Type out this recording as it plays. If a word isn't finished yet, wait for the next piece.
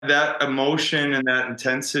that emotion and that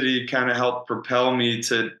intensity kind of helped propel me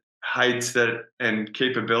to heights that and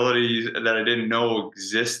capabilities that I didn't know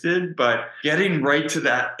existed. But getting right to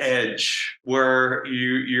that edge where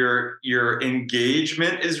your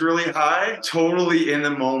engagement is really high, totally in the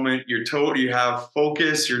moment, you have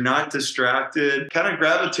focus, you're not distracted, kind of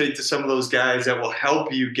gravitate to some of those guys that will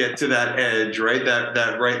help you get to that edge, right?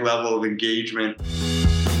 That right level of engagement.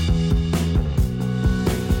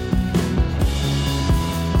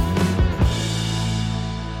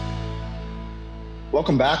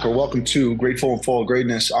 Welcome back, or welcome to Grateful and Full of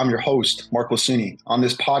Greatness. I'm your host, Mark Lucini. On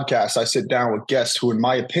this podcast, I sit down with guests who, in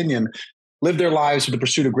my opinion, live their lives with the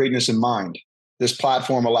pursuit of greatness in mind. This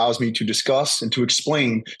platform allows me to discuss and to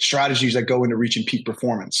explain strategies that go into reaching peak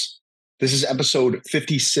performance. This is episode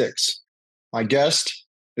 56. My guest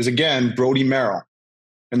is, again, Brodie Merrill.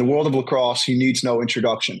 In the world of lacrosse, he needs no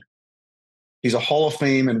introduction. He's a Hall of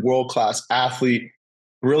Fame and world-class athlete,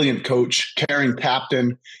 brilliant coach, caring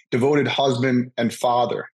captain, devoted husband, and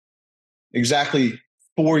father. Exactly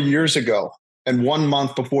 4 years ago, and 1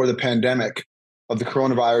 month before the pandemic of the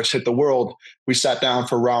coronavirus hit the world, we sat down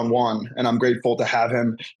for round one, and I'm grateful to have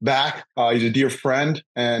him back. He's a dear friend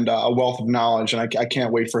and a wealth of knowledge, and I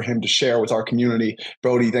can't wait for him to share with our community.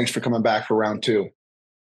 Brodie, thanks for coming back for round two.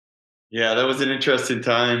 Yeah, that was an interesting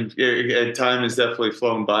time. Time has definitely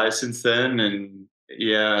flown by since then. And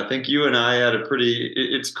yeah, I think you and I had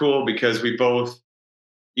it's cool because we both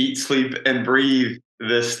eat, sleep, and breathe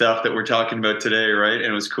this stuff that we're talking about today, right? And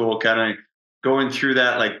it was cool kind of going through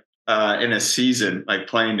that in a season, like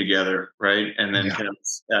playing together, right? And then kind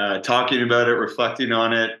of talking about it, reflecting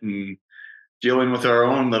on it, and dealing with our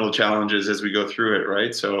own little challenges as we go through it,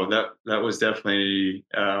 right? So that was definitely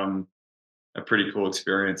a pretty cool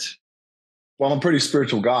experience. Well, I'm a pretty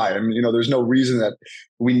spiritual guy. I mean, there's no reason that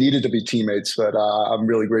we needed to be teammates, but I'm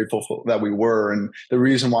really grateful that we were. And the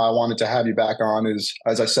reason why I wanted to have you back on is,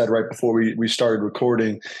 as I said right before we started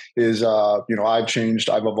recording, is, I've changed,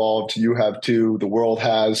 I've evolved, you have too, the world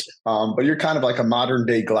has. But you're kind of like a modern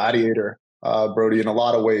day gladiator, Brodie, in a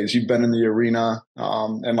lot of ways. You've been in the arena.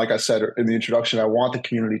 And like I said in the introduction, I want the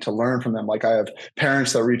community to learn from them. Like I have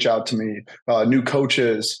parents that reach out to me, new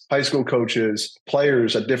coaches, high school coaches,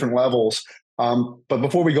 players at different levels. But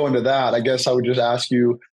before we go into that, I guess I would just ask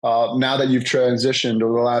you, now that you've transitioned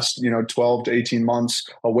over the last 12 to 18 months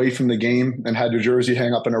away from the game and had your jersey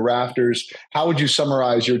hang up in the rafters, how would you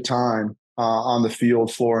summarize your time on the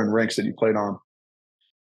field, floor, and rinks that you played on?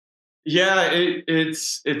 Yeah,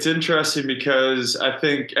 it's interesting because I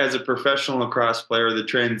think as a professional lacrosse player, the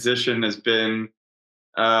transition has been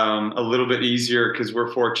a little bit easier because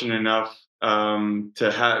we're fortunate enough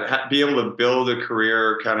to be able to build a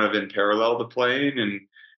career kind of in parallel to playing,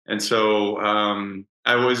 and so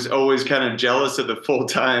I was always kind of jealous of the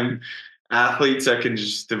full-time athletes that can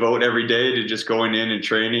just devote every day to just going in and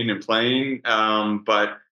training and playing.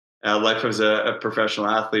 But life as a professional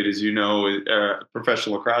athlete, as you know, a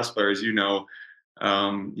professional lacrosse player, as you know,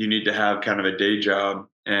 you need to have kind of a day job,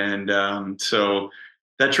 and so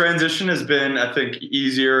that transition has been, I think,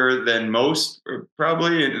 easier than most,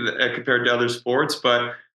 probably compared to other sports.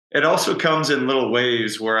 But it also comes in little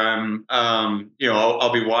ways where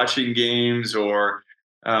I'll be watching games, or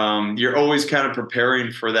you're always kind of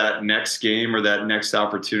preparing for that next game or that next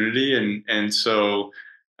opportunity, and so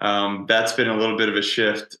that's been a little bit of a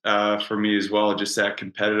shift for me as well, just that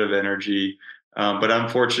competitive energy. But I'm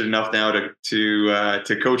fortunate enough now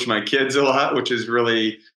to coach my kids a lot, which is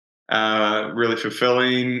really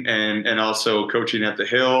fulfilling, and also coaching at the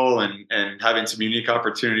Hill and having some unique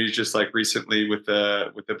opportunities, just like recently with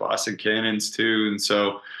the Boston Cannons too. And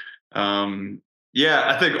so,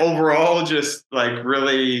 I think overall, just like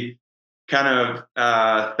really kind of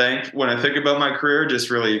when I think about my career, just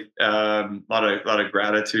really a lot of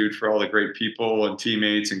gratitude for all the great people and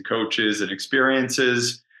teammates and coaches and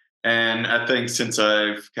experiences. And I think since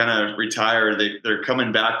I've kind of retired, they're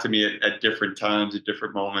coming back to me at different times, at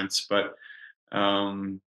different moments. But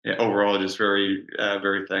overall, just very,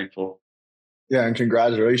 very thankful. Yeah, and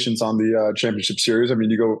congratulations on the championship series. I mean,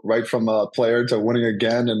 you go right from a player to winning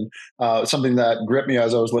again. And something that gripped me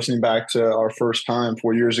as I was listening back to our first time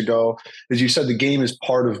 4 years ago is you said the game is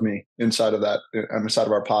part of me inside of inside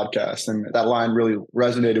of our podcast. And that line really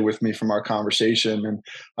resonated with me from our conversation. And,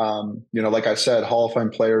 like I said, Hall of Fame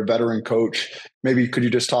player, veteran coach. Maybe could you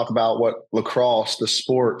just talk about what lacrosse, the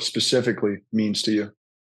sport specifically, means to you?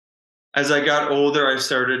 As I got older, I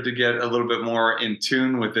started to get a little bit more in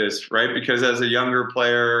tune with this, right? Because as a younger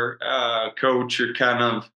player, coach, it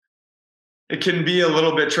can be a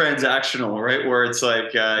little bit transactional, right? Where it's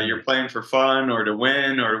like you're playing for fun or to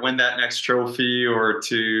win that next trophy or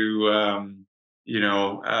to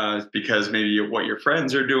because maybe what your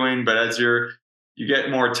friends are doing. But as you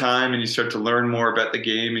get more time and you start to learn more about the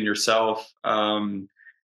game and yourself,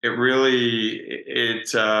 it really,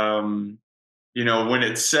 when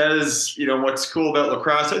it says, what's cool about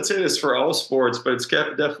lacrosse, I'd say this for all sports, but it's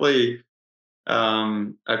definitely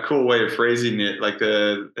a cool way of phrasing it. Like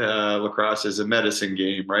the lacrosse is a medicine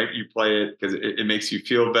game, right? You play it because it makes you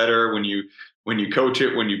feel better when you coach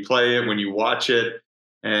it, when you play it, when you watch it.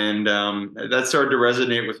 And that started to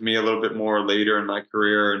resonate with me a little bit more later in my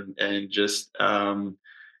career, and just I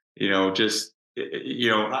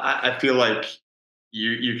feel like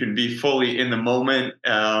you can be fully in the moment.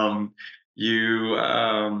 And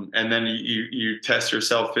then you test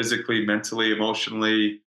yourself physically, mentally,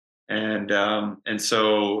 emotionally, and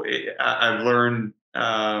so I've learned.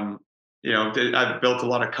 I've built a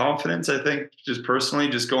lot of confidence. I think just personally,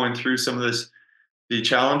 just going through some of the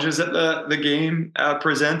challenges that the game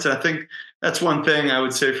presents. And I think that's one thing I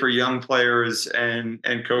would say for young players and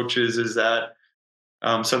coaches is that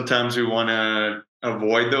sometimes we want to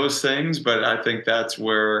avoid those things, but I think that's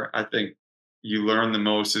where I think you learn the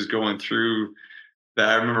most is going through that.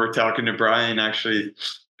 I remember talking to Brian actually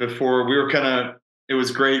before we were it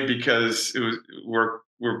was great because we're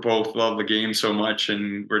both love the game so much,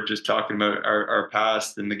 and we're just talking about our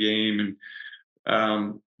past in the game. And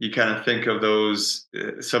you kind of think of those,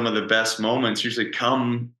 some of the best moments usually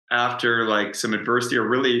come after like some adversity or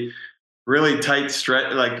really, really tight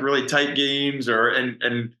stretch, like really tight games,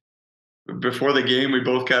 and before the game, we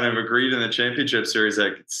both kind of agreed in the championship series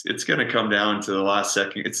like it's going to come down to the last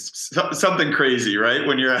second. It's something crazy, right?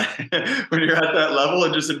 When you're at, when you're at that level,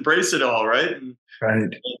 and just embrace it all, right?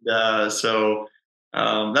 Right. So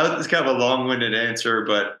that was kind of a long-winded answer,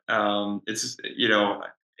 but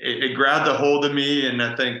it grabbed a hold of me, and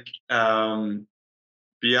I think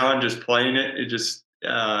beyond just playing it, it just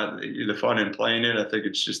the fun in playing it. I think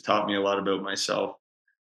it's just taught me a lot about myself.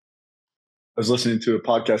 I was listening to a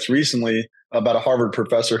podcast recently about a Harvard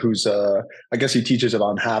professor who's, I guess he teaches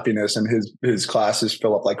about happiness, and his classes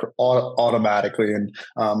fill up like automatically. And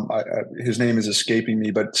his name is escaping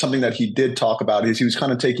me, but something that he did talk about is he was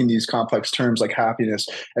kind of taking these complex terms like happiness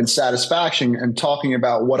and satisfaction and talking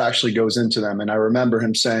about what actually goes into them. And I remember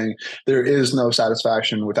him saying there is no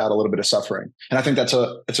satisfaction without a little bit of suffering. And I think it's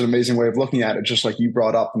an amazing way of looking at it, just like you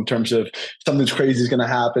brought up in terms of something's crazy is going to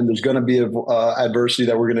happen. There's going to be adversity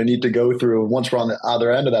that we're going to need to go through. And once we're on the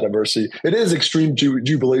other end of that adversity, it is extreme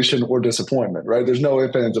jubilation or disappointment, right? There's no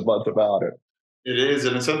ifs, ands, or buts about it. It is,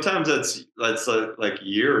 and sometimes that's like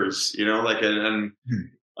years, and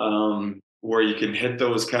where you can hit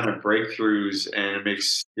those kind of breakthroughs, and it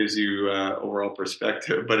gives you overall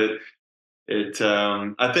perspective. But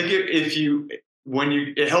I think if you when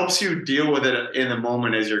you it helps you deal with it in the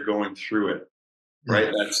moment as you're going through it,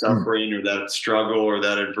 right? That suffering or that struggle or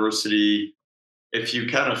that adversity. If you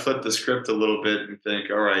kind of flip the script a little bit and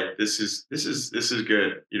think, all right, this is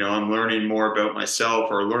good. I'm learning more about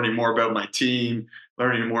myself, or learning more about my team,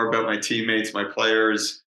 learning more about my teammates, my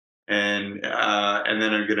players, and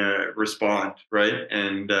then I'm gonna respond, right?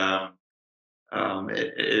 And and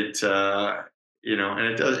it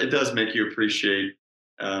does make you appreciate,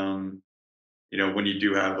 when you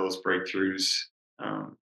do have those breakthroughs,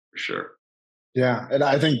 for sure. Yeah, and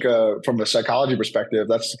I think from a psychology perspective,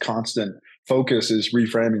 that's the constant focus is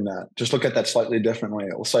reframing that. Just look at that slightly differently,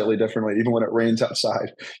 even when it rains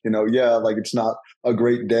outside. Yeah, like it's not a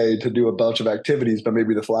great day to do a bunch of activities, but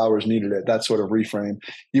maybe the flowers needed it. That sort of reframe.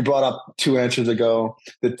 You brought up two answers ago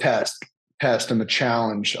the test and the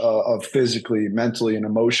challenge of physically, mentally, and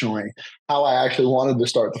emotionally. How I actually wanted to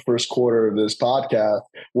start the first quarter of this podcast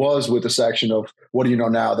was with a section of what do you know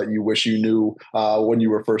now that you wish you knew when you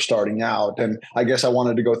were first starting out. And I guess I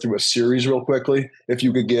wanted to go through a series real quickly. If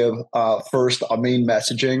you could give first a main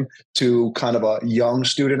messaging to kind of a young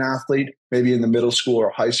student athlete, maybe in the middle school or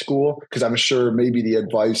high school, because I'm sure maybe the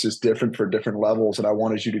advice is different for different levels. And I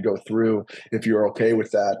wanted you to go through, if you're okay with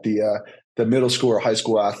that, the middle school or high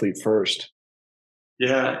school athlete first.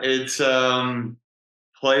 Yeah, it's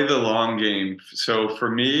play the long game. So for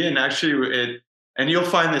me, and actually and you'll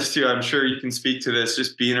find this too, I'm sure you can speak to this,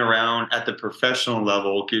 just being around at the professional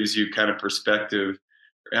level gives you kind of perspective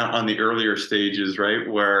on the earlier stages, right?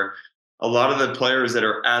 Where a lot of the players that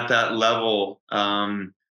are at that level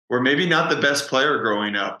were maybe not the best player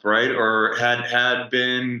growing up, right? Or had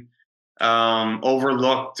been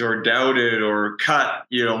overlooked or doubted or cut,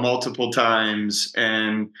 multiple times.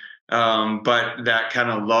 And but that kind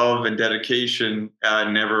of love and dedication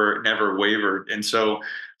never wavered. And so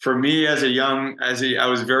for me, I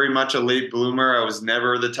was very much a late bloomer. I was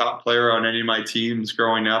never the top player on any of my teams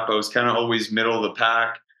growing up. I was kind of always middle of the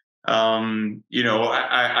pack.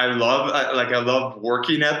 I love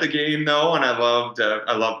working at the game though, and I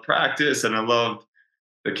love practice, and I loved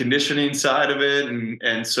the conditioning side of it,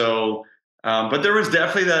 and so. But there was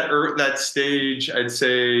definitely that stage. I'd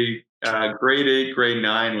say grade 8, grade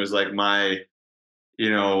 9 was like my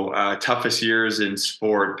toughest years in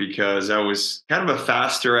sport because I was kind of a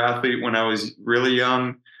faster athlete when I was really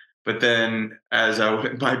young. But then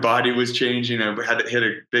my body was changing, I had to hit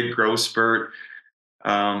a big growth spurt.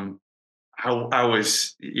 Um, I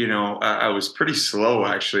was, I was pretty slow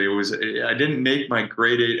actually. I didn't make my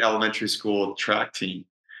grade 8 elementary school track team.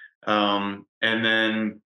 And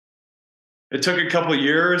then it took a couple of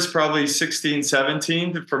years, probably 16,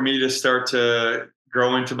 17, for me to start to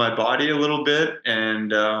grow into my body a little bit.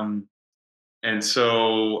 And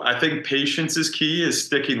so I think patience is key, is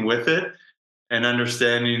sticking with it and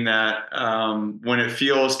understanding that when it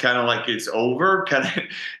feels kind of like it's over, kind of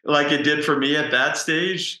like it did for me at that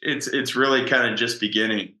stage, it's really kind of just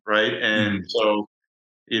beginning, right? And Mm. so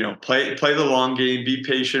play the long game, be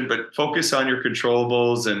patient, but focus on your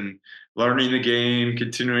controllables and learning the game,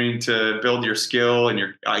 continuing to build your skill and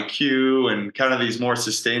your IQ and kind of these more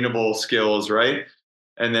sustainable skills, right?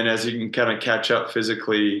 And then as you can kind of catch up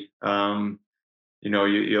physically, you'll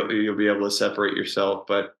be able to separate yourself.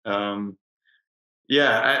 But so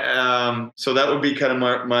that would be kind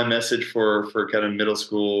of my message for kind of middle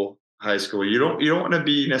school, high school. You don't want to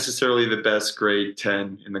be necessarily the best grade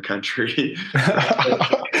 10 in the country.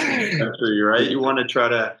 Country, right? You want to try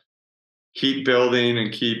to keep building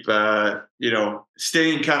and keep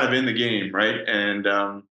staying kind of in the game, right? And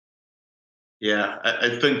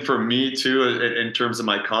I think for me too, in terms of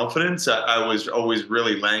my confidence, I was always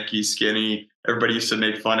really lanky, skinny. Everybody used to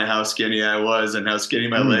make fun of how skinny I was and how skinny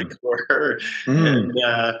my Mm. legs were, Mm.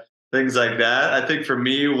 and things like that. I think for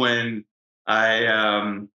me, when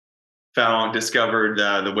I discovered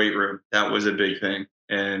the weight room, that was a big thing,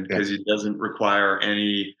 and Yeah. because it doesn't require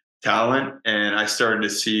any talent, and I started to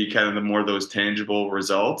see kind of the more those tangible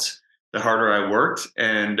results, the harder I worked,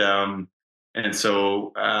 and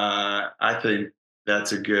so I think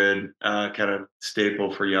that's a good kind of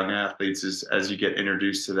staple for young athletes is as you get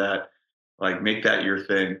introduced to that, like make that your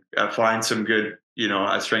thing. Find some good,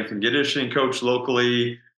 a strength and conditioning coach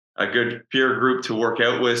locally, a good peer group to work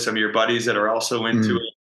out with, some of your buddies that are also into Mm.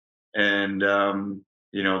 it, and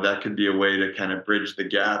that could be a way to kind of bridge the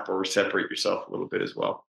gap or separate yourself a little bit as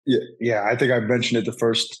well. Yeah, I think I mentioned it the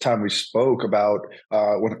first time we spoke about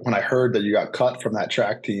when I heard that you got cut from that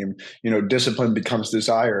track team. Discipline becomes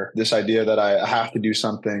desire. This idea that I have to do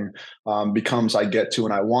something becomes I get to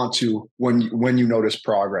and I want to when you notice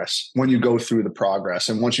progress, when you go through the progress,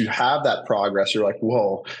 and once you have that progress, you're like,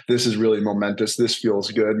 whoa, this is really momentous. This feels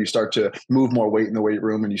good. You start to move more weight in the weight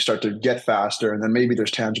room, and you start to get faster, and then maybe there's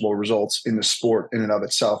tangible results in the sport in and of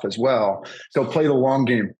itself as well. So play the long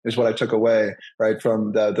game is what I took away right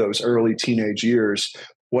from those early teenage years.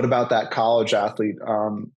 What about that college athlete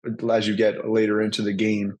as you get later into the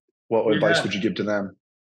game? What advice Yeah. would you give to them?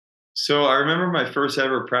 So I remember my first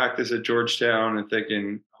ever practice at Georgetown and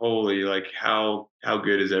thinking, holy, like how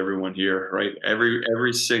good is everyone here, right?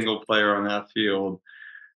 Every single player on that field.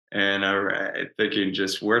 And I thinking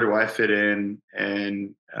just where do I fit in?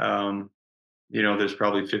 And there's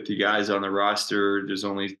probably 50 guys on the roster. There's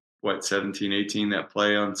only 17, 18 that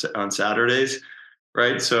play on Saturdays,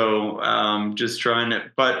 right? So just trying to,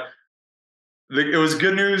 but it was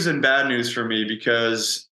good news and bad news for me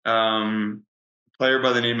because player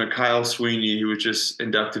by the name of Kyle Sweeney, who was just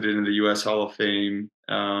inducted into the U.S. Hall of Fame.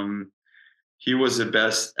 He was the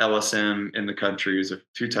best LSM in the country. He was a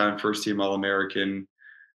two-time first-team All-American.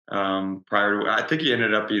 Prior to, I think he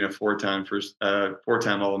ended up being a four-time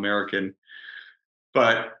All-American.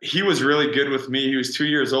 But he was really good with me. He was 2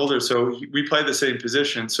 years older, so we played the same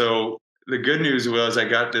position. So the good news was I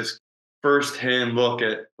got this firsthand look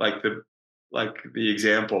at the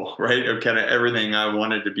example, right, of kind of everything I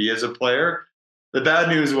wanted to be as a player. The bad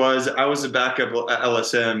news was I was a backup at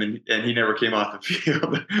LSM, and he never came off the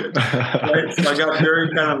field. Right, so I got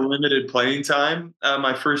very kind of limited playing time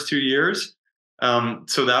my first 2 years.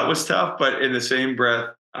 So that was tough. But in the same breath,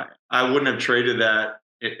 I wouldn't have traded that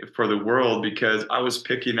for the world because I was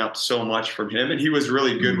picking up so much from him, and he was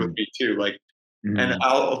really good with Mm. me too. Like, and Mm.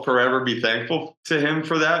 I'll forever be thankful to him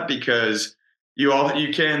for that because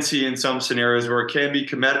you can see in some scenarios where it can be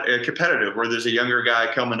competitive, where there's a younger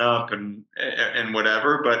guy coming up and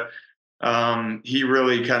whatever. But he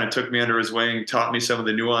really kind of took me under his wing, taught me some of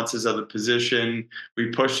the nuances of the position.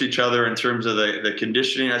 We pushed each other in terms of the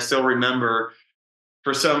conditioning. I still remember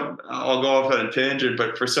I'll go off on a tangent,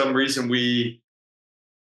 but for some reason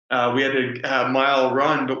we had a mile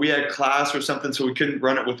run, but we had class or something, so we couldn't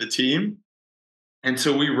run it with the team. And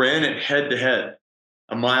so we ran it head to head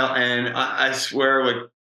a mile. And I swear, like,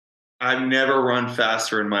 I've never run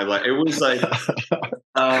faster in my life. It was like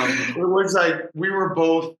we were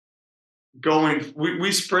both going,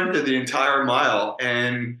 we sprinted the entire mile,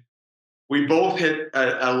 and we both hit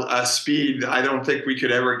a speed I don't think we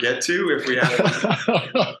could ever get to if we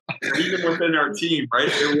had even within our team, right?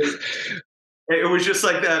 It was just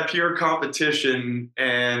like that pure competition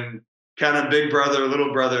and kind of big brother,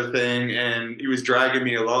 little brother thing. And he was dragging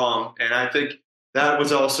me along. And I think that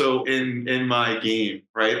was also in my game,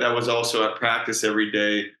 right? That was also at practice every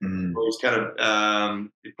day. Mm. It was kind of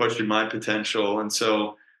pushing my potential. And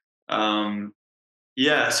so,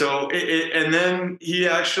 yeah, so and then he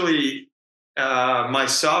actually, my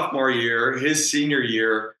sophomore year, his senior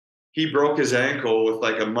year, he broke his ankle with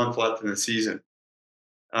like a month left in the season.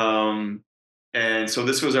 Um, and so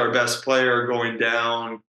this was our best player going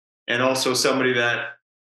down, and also somebody that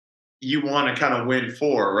you want to kind of win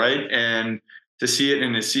for, right? And to see it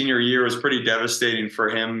in his senior year was pretty devastating for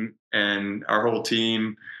him and our whole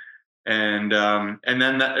team. And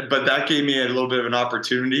then but that gave me a little bit of an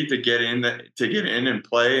opportunity to get in and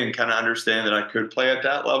play and kind of understand that I could play at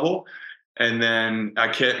that level. And then I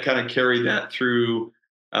kind of carried that through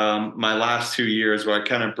my last 2 years, where I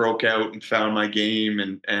kind of broke out and found my game,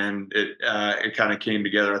 and it kind of came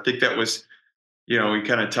together. I think that was, we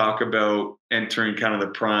kind of talk about entering kind of the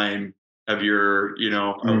prime of your,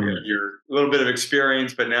 of your little bit of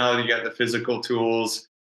experience, but now you got the physical tools,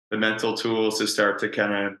 the mental tools to start to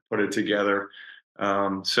kind of put it together.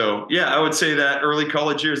 So yeah, I would say that early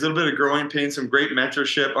college years, a little bit of growing pains, some great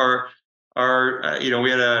mentorship. We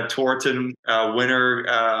had a Torton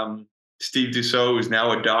winner, Steve Dussault, who's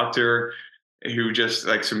now a doctor, who just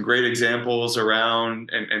like some great examples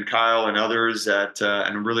around, and Kyle and others and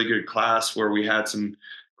a really good class where we had some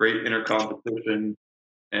great intercompetition,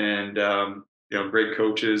 and great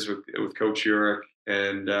coaches with Coach Urick.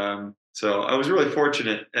 And so I was really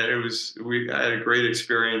fortunate, and I had a great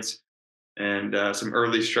experience, and some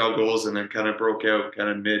early struggles, and then kind of broke out kind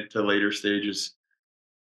of mid to later stages.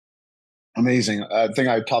 Amazing. I think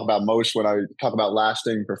I talk about most when I talk about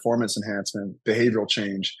lasting performance enhancement, behavioral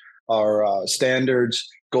change, are standards,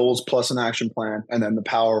 goals plus an action plan, and then the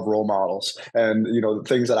power of role models. And the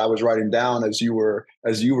things that I was writing down as you were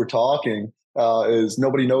talking is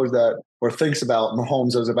nobody knows that or thinks about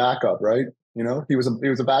Mahomes as a backup, right? He was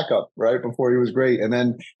a backup right before he was great. And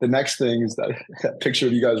then the next thing is that picture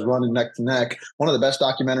of you guys running neck to neck. One of the best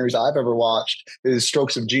documentaries I've ever watched is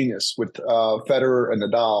Strokes of Genius with Federer and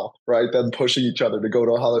Nadal, right? Them pushing each other to go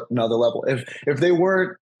to another level. If they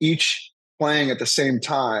weren't each playing at the same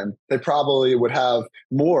time, they probably would have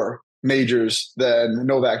more majors than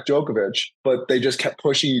Novak Djokovic, but they just kept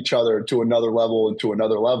pushing each other to another level and to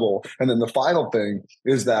another level. And then the final thing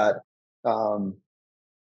is that um,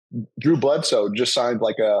 Drew Bledsoe just signed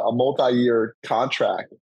like a multi-year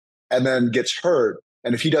contract and then gets hurt.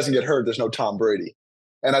 And if he doesn't get hurt, there's no Tom Brady.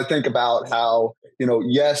 And I think about how,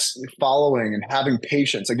 yes, following and having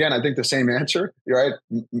patience. Again, I think the same answer, right?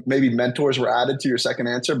 Maybe mentors were added to your second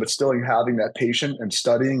answer, but still having that patience and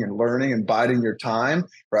studying and learning and biding your time,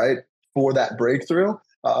 right, for that breakthrough.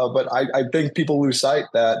 But I think people lose sight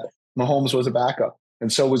that Mahomes was a backup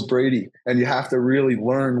and so was Brady. And you have to really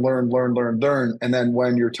learn. And then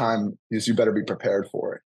when your time is, you better be prepared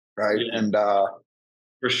for it, right? Yeah. And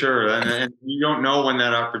For sure. And you don't know when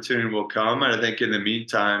that opportunity will come. And I think in the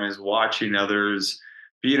meantime is watching others,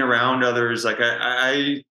 being around others. Like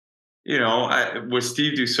with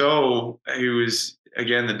Steve Dussault, he was,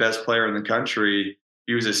 again, the best player in the country.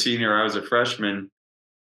 He was a senior. I was a freshman.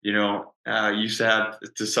 Used to have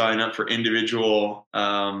to sign up for individual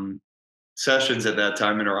sessions at that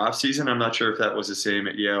time in our off season. I'm not sure if that was the same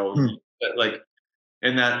at Yale. Like,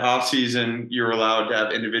 in that off season, you're allowed to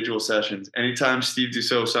have individual sessions. Anytime Steve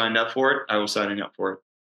Dussault signed up for it, I was signing up for it,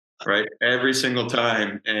 right? Every single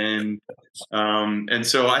time. And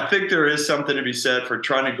so I think there is something to be said for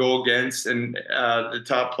trying to go against the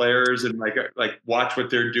top players and like watch what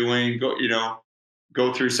they're doing.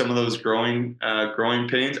 Go through some of those growing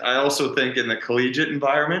pains. I also think in the collegiate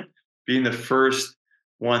environment, being the first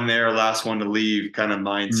one there, last one to leave kind of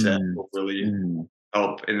mindset will really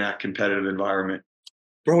help in that competitive environment.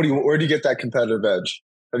 Brodie, where do you get that competitive edge?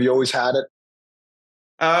 Have you always had it?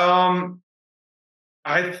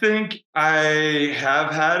 I think I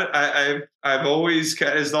have had. I've always,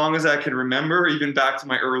 as long as I can remember, even back to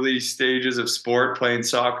my early stages of sport, playing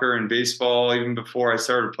soccer and baseball, even before I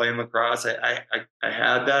started playing lacrosse, I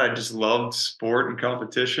had that. I just loved sport and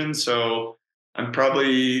competition. So I'm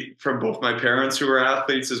probably from both my parents who were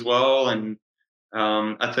athletes as well, and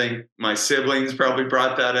I think my siblings probably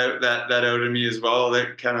brought that out in me as well.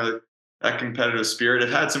 That kind of that competitive spirit. I've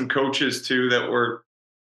had some coaches too that were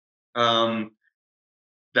um,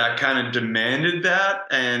 that kind of demanded that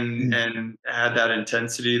and had that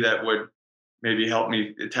intensity that would maybe help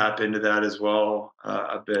me tap into that as well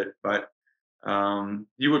a bit. But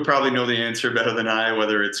you would probably know the answer better than I,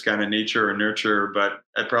 whether it's kind of nature or nurture, but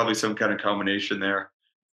probably some kind of combination there.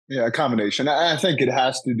 Yeah, a combination. I think it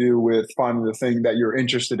has to do with finding the thing that you're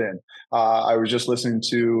interested in. I was just listening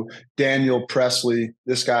to Daniel Presley.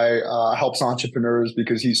 This guy helps entrepreneurs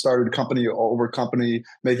because he started company over company,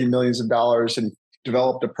 making millions of dollars, and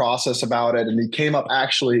developed a process about it. And he came up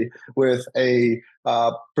actually with a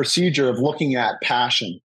procedure of looking at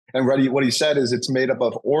passion. And what he said is it's made up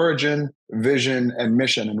of origin, vision, and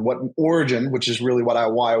mission. And what origin, which is really why I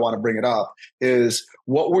want to bring it up, is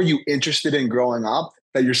what were you interested in growing up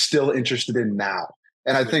that you're still interested in now?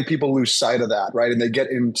 And I think people lose sight of that, right? And they get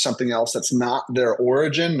in something else that's not their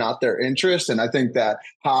origin, not their interest. And I think that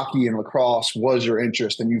hockey and lacrosse was your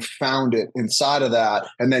interest and you found it inside of that.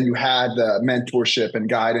 And then you had the mentorship and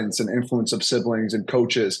guidance and influence of siblings and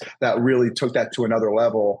coaches that really took that to another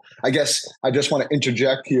level. I guess I just want to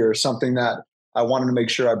interject here something that I wanted to make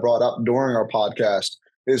sure I brought up during our podcast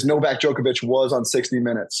is Novak Djokovic was on 60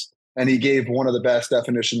 Minutes. And he gave one of the best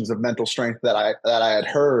definitions of mental strength that I had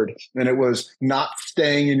heard, and it was not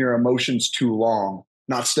staying in your emotions too long.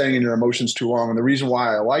 Not staying in your emotions too long. And the reason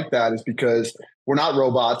why I like that is because we're not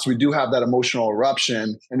robots. We do have that emotional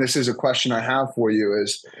eruption. And this is a question I have for you: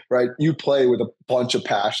 is right? You play with a bunch of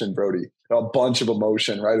passion, Brodie, a bunch of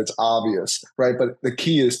emotion, right? It's obvious, right? But the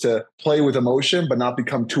key is to play with emotion, but not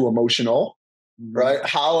become too emotional. Right?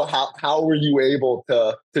 How were you able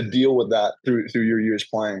to deal with that through your years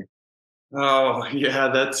playing? Oh yeah,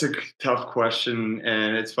 that's a tough question,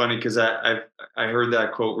 and it's funny because I heard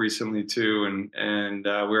that quote recently too, and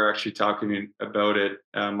we were actually talking about it.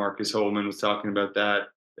 Marcus Holman was talking about that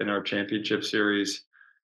in our championship series,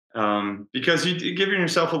 because you're giving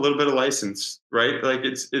yourself a little bit of license, right? Like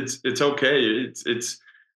it's okay.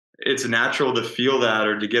 It's natural to feel that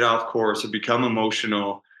or to get off course or become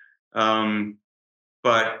emotional. Um,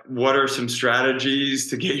 but what are some strategies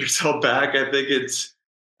to get yourself back? I think it's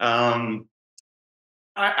um,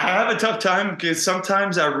 I have a tough time because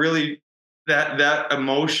sometimes I really that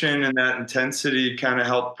emotion and that intensity kind of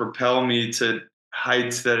help propel me to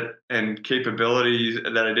heights that and capabilities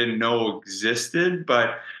that I didn't know existed.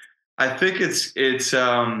 But I think it's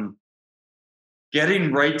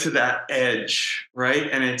getting right to that edge, right?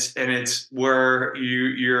 And it's where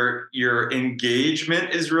your engagement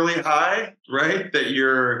is really high, right? That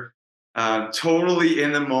you're totally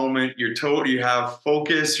in the moment. You have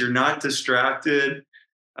focus. You're not distracted.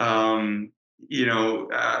 um,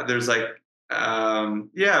 there's like,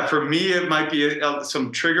 yeah, for me, it might be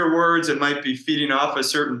some trigger words. It might be feeding off a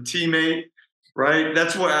certain teammate, right?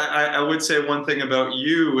 That's what I would say. One thing about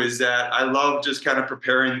you is that I love just kind of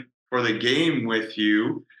preparing for the game with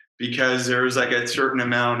you because there's like a certain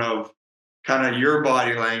amount of kind of your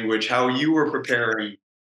body language, how you were preparing,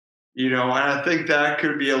 and I think that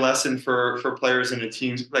could be a lesson for players in a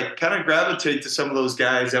team, like kind of gravitate to some of those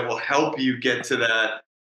guys that will help you get to that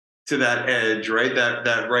edge, right?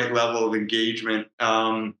 That right level of engagement.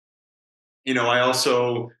 I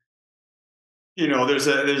also, there's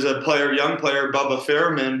a young player, Bubba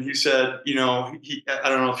Fairman. He said, I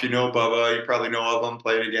don't know if you know Bubba, you probably know of him,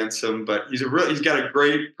 played against him, but he's got a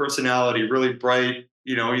great personality, really bright.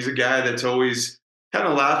 He's a guy that's always kind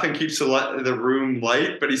of laughing, keeps the room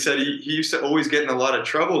light. But he said he used to always get in a lot of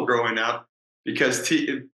trouble growing up because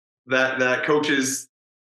that coaches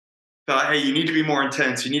thought, hey, you need to be more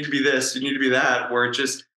intense. You need to be this. You need to be that. Where it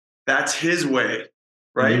just that's his way,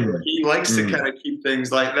 right? Mm, He likes to kind of keep things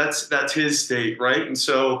like that's his state, right? And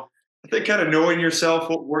so I think kind of knowing yourself,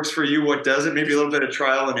 what works for you, what doesn't, maybe a little bit of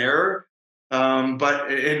trial and error, but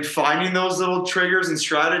in finding those little triggers and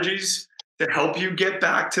strategies to help you get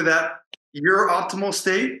back to that your optimal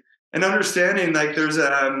state and understanding like there's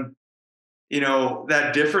that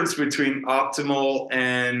difference between optimal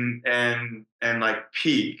and like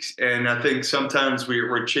peaks. And I think sometimes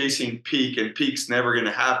we're chasing peak and peak's never going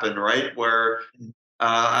to happen, right? Where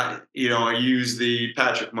I use the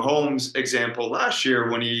Patrick Mahomes example last year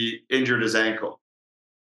when he injured his ankle,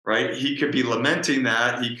 right? He could be lamenting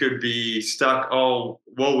that, he could be stuck, oh,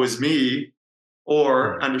 woe was me,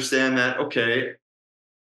 or understand that, okay,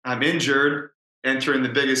 I'm injured entering the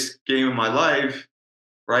biggest game of my life,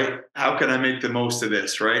 right? How can I make the most of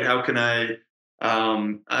this, right? How can I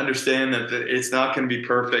understand that it's not going to be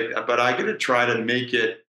perfect, but I got to try to make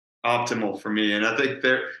it optimal for me. And I think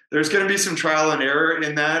there's going to be some trial and error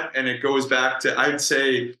in that. And it goes back to, I'd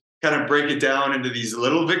say, kind of break it down into these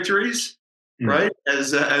little victories, right?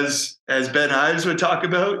 As Ben Ives would talk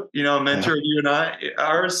about, you know, a mentor of you and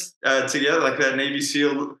ours together, like that Navy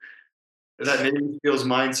SEALs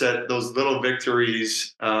mindset. Those little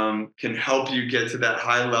victories can help you get to that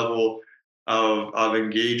high level of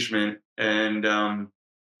engagement. And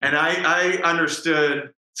I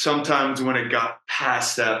understood sometimes when it got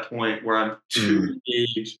past that point where I'm too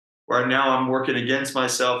engaged, where now I'm working against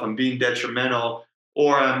myself, I'm being detrimental,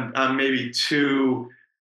 or I'm maybe too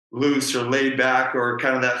loose or laid back, or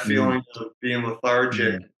kind of that feeling of being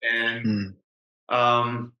lethargic. And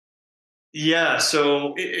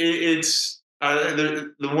so it's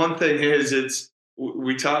the one thing is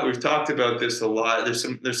we've talked about this a lot.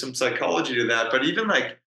 There's some psychology to that, but even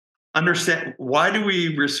like understand, why do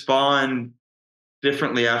we respond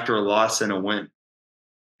differently after a loss and a win?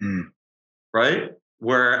 Right?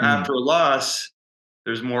 Where after a loss,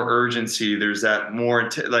 there's more urgency. There's that more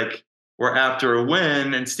like we're after a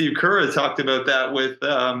win. And Steve Kerr talked about that with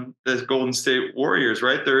the Golden State Warriors,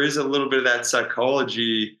 right? There is a little bit of that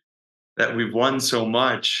psychology that we've won so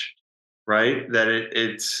much, right? That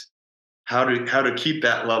it's how to keep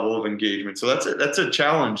that level of engagement. So that's a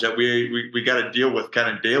challenge that we got to deal with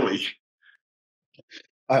kind of daily.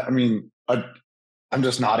 I mean, I'm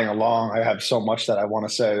just nodding along. I have so much that I want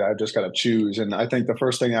to say. I just got to choose. And I think the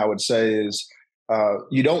first thing I would say is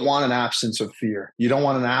you don't want an absence of fear. You don't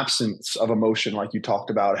want an absence of emotion, like you talked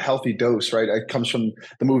about. A healthy dose, right? It comes from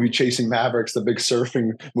the movie Chasing Mavericks, the big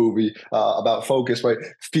surfing movie about focus, right?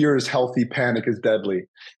 Fear is healthy, panic is deadly.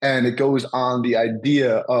 And it goes on the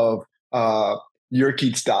idea of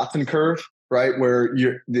Yerkees-Dotson curve, right? Where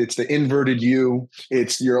it's the inverted U.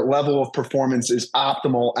 It's your level of performance is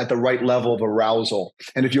optimal at the right level of arousal.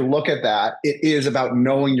 And if you look at that, it is about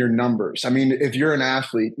knowing your numbers. I mean, if you're an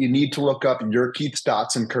athlete, you need to look up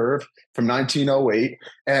Yerkees-Dotson curve from 1908.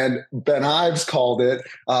 And Ben Ives called it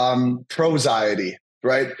proxiety,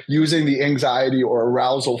 right? Using the anxiety or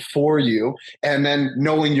arousal for you, and then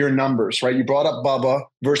knowing your numbers, right? You brought up Bubba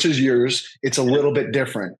versus yours. It's a little bit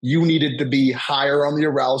different. You needed to be higher on the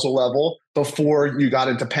arousal level before you got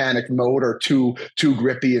into panic mode or too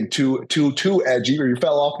grippy and too edgy, or you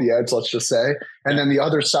fell off the edge, let's just say. And then the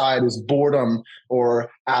other side is boredom or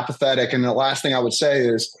apathetic. And the last thing I would say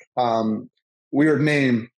is weird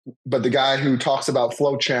name, but the guy who talks about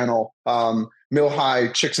flow channel, Milhigh,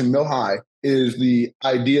 Csikszentmihalyi, is the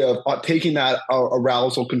idea of taking that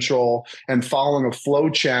arousal control and following a flow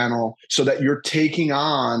channel so that you're taking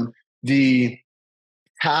on the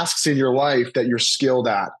tasks in your life that you're skilled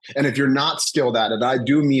at. And if you're not skilled at it, I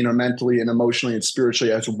do mean mentally and emotionally and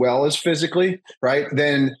spiritually as well as physically, right?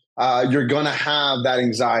 Then you're going to have that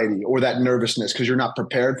anxiety or that nervousness because you're not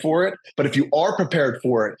prepared for it. But if you are prepared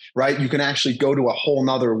for it, right, you can actually go to a whole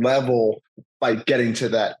nother level by getting to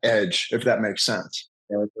that edge, if that makes sense.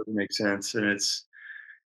 Yeah, it doesn't make sense. And it's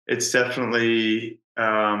definitely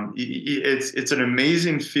it's an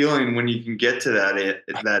amazing feeling when you can get to that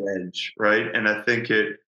edge, right? And I think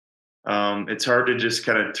it's hard to just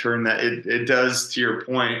kind of turn that. It does, to your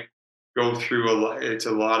point, go through a lot. It's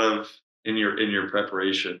a lot of in your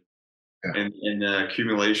preparation and the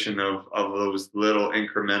accumulation of those little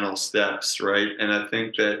incremental steps, right? And I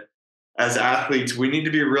think that as athletes, we need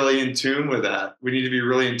to be really in tune with that. We need to be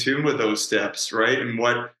really in tune with those steps, right? And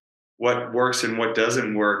what works and what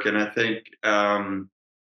doesn't work. And I think, and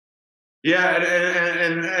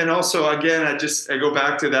also again, I go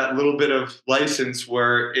back to that little bit of license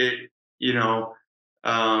where it's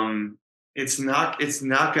not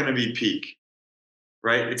going to be peak,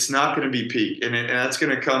 right? It's not going to be peak, and that's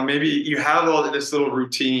going to come. Maybe you have all this little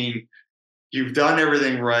routine. You've done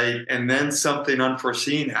everything right, and then something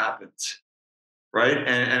unforeseen happens, right?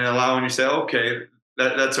 And allowing you to say, okay,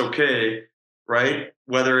 that's okay, right?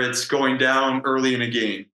 Whether it's going down early in a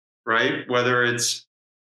game, right? Whether it's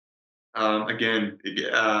making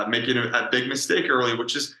a big mistake early,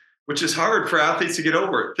 which is hard for athletes to get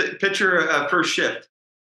over. Picture a first shift,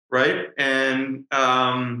 right? And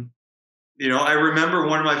I remember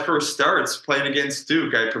one of my first starts playing against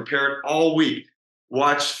Duke. I prepared all week,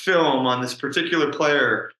 watched film on this particular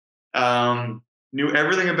player, knew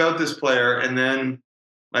everything about this player, and then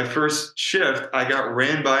my first shift, I got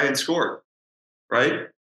ran by and scored, right?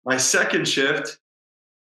 My second shift,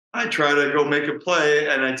 I try to go make a play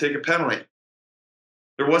and I take a penalty.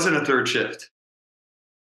 There wasn't a third shift,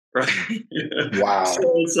 right? Wow.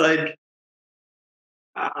 So it's like,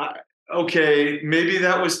 okay, maybe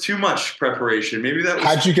that was too much preparation. Maybe that was.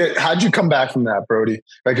 How'd you come back from that, Brodie?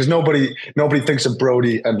 Right, because nobody thinks of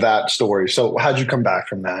Brodie and that story. So how'd you come back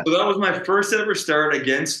from that? So that was my first ever start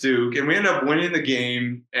against Duke, and we ended up winning the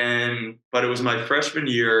game. But it was my freshman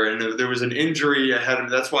year, and there was an injury ahead of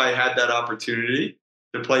me. That's why I had that opportunity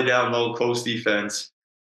to play down low, close defense.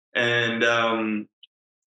 And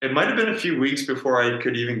it might have been a few weeks before I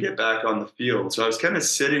could even get back on the field. So I was kind of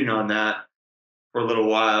sitting on that for a little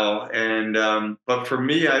while. And but for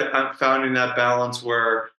me, I'm finding that balance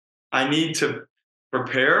where I need to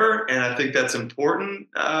prepare, and I think that's important.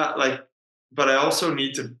 But I also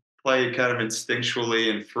need to play kind of instinctually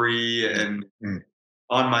and free and Mm.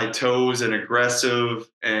 on my toes and aggressive,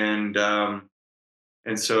 and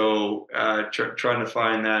so trying to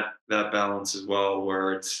find that balance as well,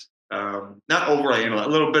 where it's not overly, a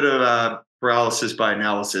little bit of paralysis by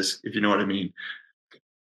analysis, if you know what I mean. Right.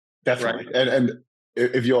 Definitely. And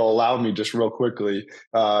if you'll allow me just real quickly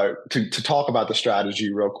to talk about the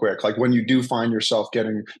strategy real quick, like when you do find yourself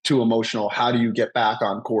getting too emotional, how do you get back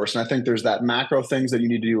on course? And I think there's that macro things that you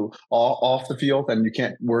need to do off the field and you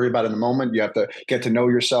can't worry about in the moment. You have to get to know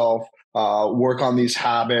yourself, work on these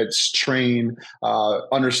habits, train,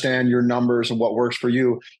 understand your numbers and what works for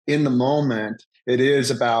you in the moment. It is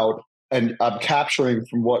about, and I'm capturing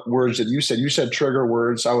from what words that you said. You said trigger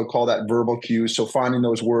words. I would call that verbal cues. So finding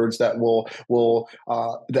those words that will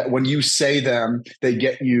that when you say them, they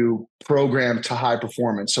get you programmed to high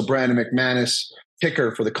performance. So Brandon McManus,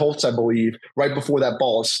 kicker for the Colts, I believe, right before that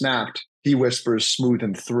ball is snapped, he whispers "smooth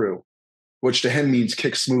and through," which to him means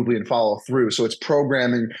kick smoothly and follow through. So it's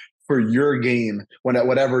programming for your game when at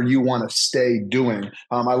whatever you want to stay doing.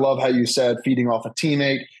 I love how you said feeding off a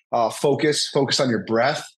teammate, focus on your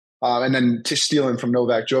breath. And then to stealing from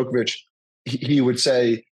Novak Djokovic, he would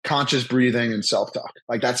say conscious breathing and self-talk.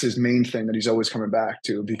 Like that's his main thing that he's always coming back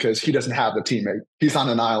to because he doesn't have the teammate. He's on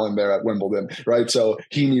an island there at Wimbledon, right? So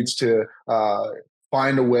he needs to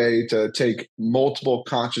find a way to take multiple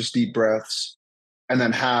conscious deep breaths and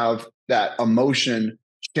then have that emotion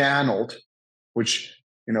channeled, which,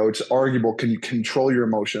 it's arguable. Can you control your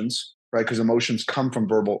emotions, right? Because emotions come from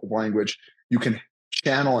verbal language. You can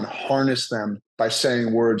channel and harness them by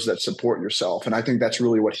saying words that support yourself. And I think that's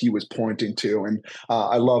really what he was pointing to. And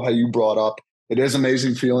I love how you brought up it is an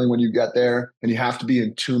amazing feeling when you get there and you have to be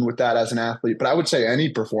in tune with that as an athlete. But I would say any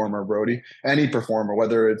performer, Brodie, any performer,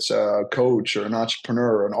 whether it's a coach or an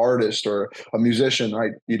entrepreneur or an artist or a musician,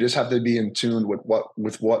 right? You just have to be in tune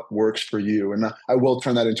with what works for you. And I will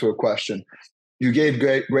turn that into a question. You gave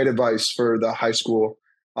great advice for the high school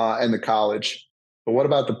and the college, but what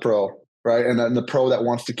about the pro, right? And then the pro that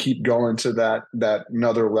wants to keep going to that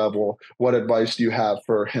another level. What advice do you have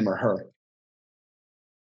for him or her?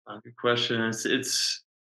 Good question. It's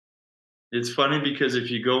funny because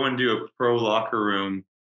if you go into a pro locker room,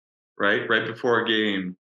 right before a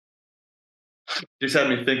game, just had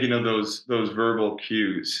me thinking of those verbal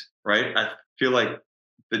cues, right? I feel like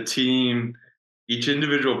the team, each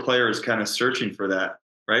individual player is kind of searching for that,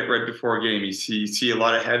 right before a game. You see a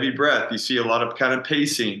lot of heavy breath, you see a lot of kind of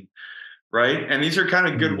pacing, right? And these are kind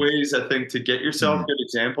of good Mm-hmm. ways, I think, to get yourself Mm-hmm. good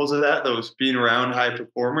examples of that. Those being around high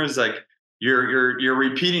performers, like you're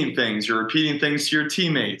repeating things. You're repeating things to your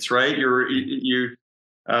teammates, right?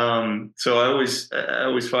 So I always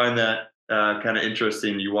find that kind of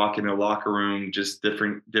interesting. You walk in a locker room, just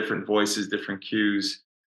different voices, different cues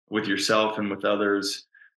with yourself and with others.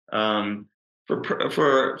 Um, for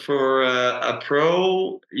a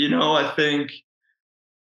pro,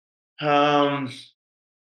 um,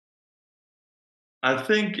 I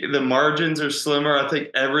think the margins are slimmer. I think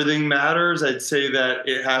everything matters. I'd say that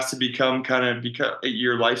it has to become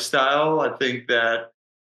your lifestyle. I think that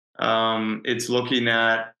it's looking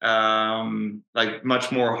at like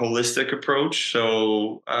much more holistic approach.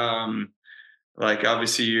 So like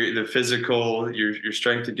obviously the physical, your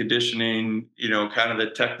strength and conditioning, kind of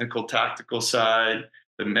the technical, tactical side,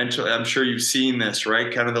 the mental. I'm sure you've seen this,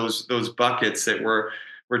 right? Kind of those buckets that we're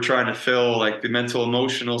trying to fill, like the mental,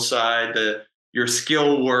 emotional side, your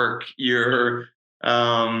skill work, your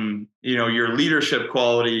leadership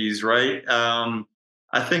qualities, right?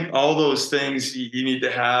 I think all those things you need to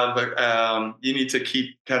have. You need to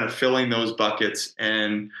keep kind of filling those buckets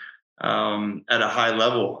and at a high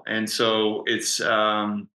level. And so it's,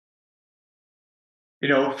 for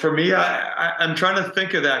me, I'm trying to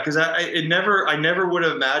think of that because I never would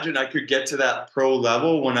have imagined I could get to that pro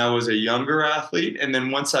level when I was a younger athlete. And then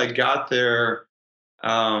once I got there,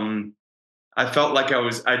 I felt like I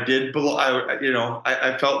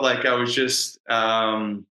felt like I was just,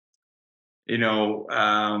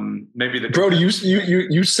 maybe the Brodie,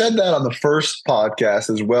 you said that on the first podcast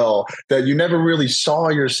as well, that you never really saw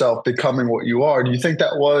yourself becoming what you are. Do you think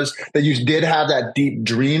that was that you did have that deep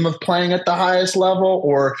dream of playing at the highest level,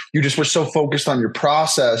 or you just were so focused on your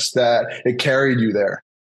process that it carried you there?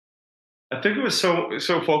 I think it was so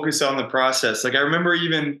focused on the process. Like I remember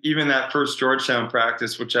even that first Georgetown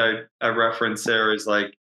practice, which I referenced there, is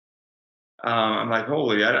like I'm like,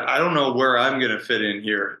 holy, I don't know where I'm going to fit in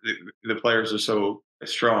here. The players are so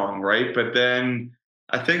strong, right? But then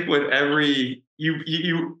I think with every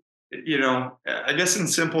I guess in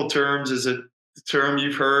simple terms is a term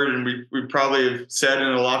you've heard, and we probably have said in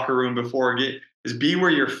a locker room before. Is be where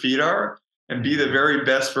your feet are, and be the very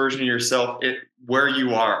best version of yourself where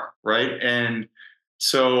you are, right? And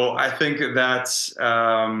so I think that's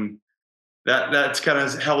kind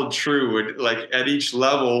of held true. Like at each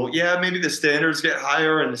level, yeah, maybe the standards get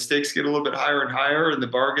higher and the stakes get a little bit higher and higher, and the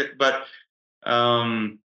bargain. But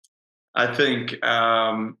um, I think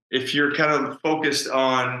if you're kind of focused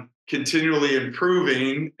on continually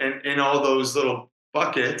improving and in all those little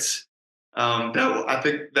buckets, I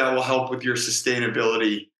think that will help with your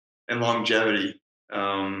sustainability and longevity.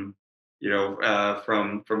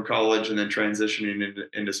 From college and then transitioning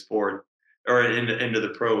into sport or into the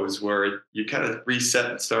pros, where you kind of reset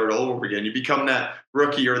and start all over again. You become that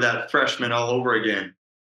rookie or that freshman all over again,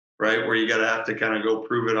 right? Where you got to have to kind of go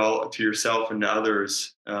prove it all to yourself and to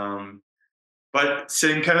others. But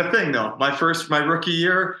same kind of thing though. My rookie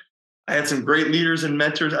year, I had some great leaders and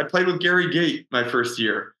mentors. I played with Gary Gait my first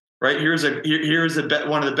year. Right,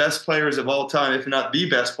 one of the best players of all time, if not the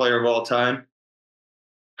best player of all time.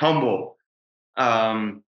 Humble,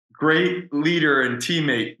 um, great leader and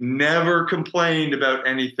teammate. Never complained about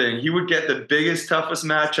anything. He would get the biggest, toughest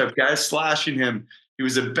matchup. Guys slashing him. He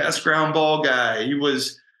was the best ground ball guy. He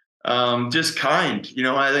was just kind.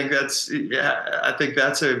 I think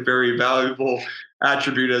that's a very valuable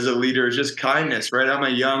attribute as a leader, is just kindness, right? I'm a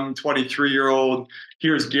young 23-year-old.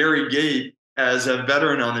 Here's Gary Gait as a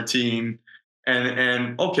veteran on the team.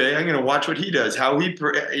 And okay, I'm going to watch what he does, how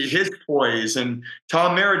his poise, and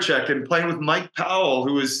Tom Marichek, and playing with Mike Powell,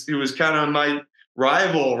 who was kind of my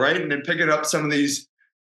rival, right? And then picking up some of these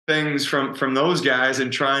things from those guys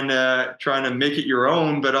and trying to make it your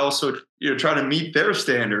own, but also trying to meet their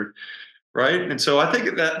standard, right? And so I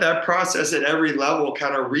think that process at every level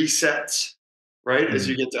kind of resets, right, as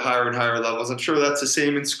you get to higher and higher levels. I'm sure that's the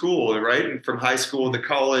same in school, right? And from high school to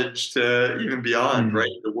college to even beyond, right?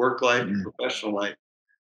 The work life, professional life.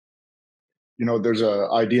 There's a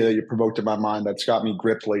idea that you provoked in my mind that's got me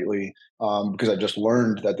gripped lately, because I just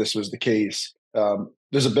learned that this was the case.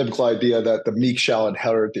 There's a biblical idea that the meek shall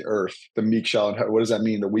inherit the earth. The meek shall inherit. What does that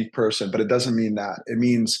mean? The weak person. But it doesn't mean that. It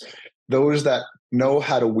means those that know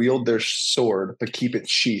how to wield their sword but keep it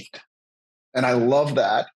sheathed. And I love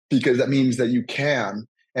that, because that means that you can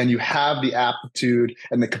and you have the aptitude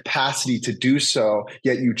and the capacity to do so,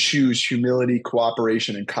 yet you choose humility,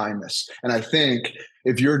 cooperation, and kindness. And I think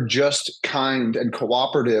if you're just kind and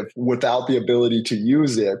cooperative without the ability to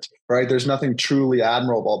use it, right, there's nothing truly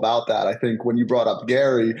admirable about that. I think when you brought up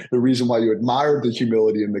Gary, the reason why you admired the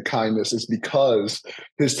humility and the kindness is because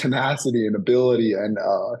his tenacity and ability and,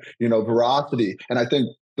 veracity. And I think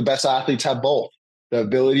the best athletes have both: the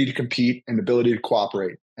ability to compete and the ability to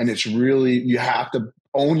cooperate. And it's really, you have to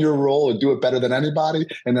own your role and do it better than anybody,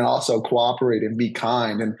 and then also cooperate and be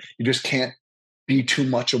kind. And you just can't be too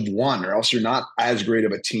much of one, or else you're not as great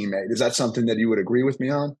of a teammate. Is that something that you would agree with me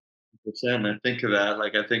on? And I think of that.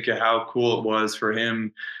 Like I think of how cool it was for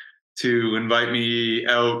him to invite me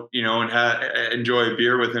out, and enjoy a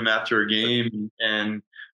beer with him after a game. And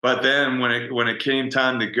but then when it came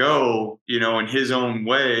time to go, in his own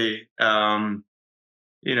way,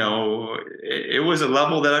 it was a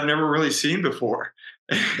level that I've never really seen before.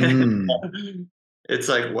 It's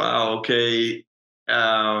like, wow, okay.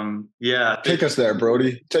 Yeah. Take us there,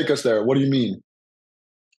 Brodie. Take us there. What do you mean?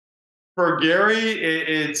 For Gary,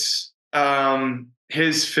 it's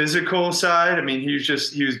his physical side. I mean, he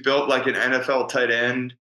was built like an NFL tight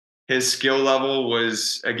end. His skill level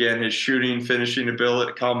was, again, his shooting, finishing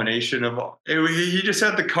ability, combination of he just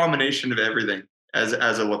had the combination of everything as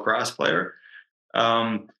a lacrosse player.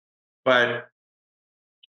 But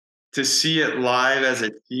to see it live as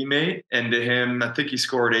a teammate, and to him, I think he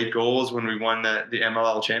scored 8 goals when we won the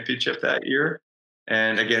MLL championship that year,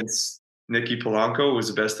 and against Nicky Polanco, who was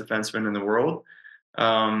the best defenseman in the world.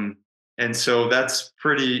 And so that's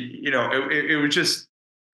pretty, it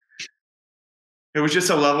was just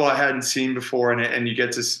a level I hadn't seen before. And you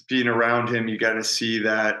get to being around him, you got to see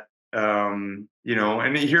that, and he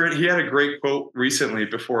had a great quote recently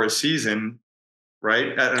before his season.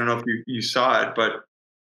 right? I don't know if you saw it, but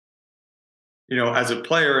as a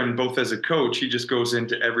player and both as a coach, he just goes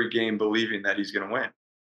into every game believing that he's going to win.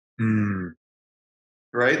 Mm.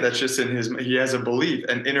 Right? That's just he has a belief,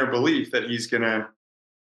 an inner belief that he's gonna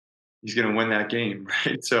win that game,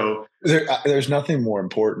 right? So There's nothing more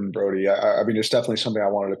important, Brodie. I mean, it's definitely something I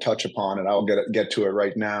wanted to touch upon, and I'll get to it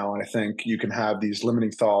right now. And I think you can have these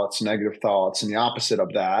limiting thoughts, negative thoughts, and the opposite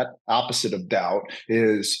of that, opposite of doubt,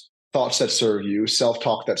 is thoughts that serve you,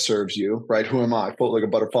 self-talk that serves you. Right? Who am I? Float like a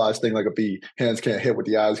butterfly, sting like a bee. Hands can't hit what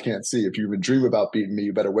the eyes can't see. If you even dream about beating me,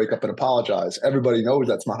 you better wake up and apologize. Everybody knows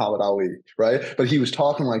that's Muhammad Ali, right? But he was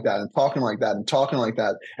talking like that and talking like that and talking like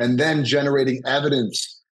that, and then generating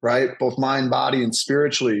evidence, right? Both mind, body, and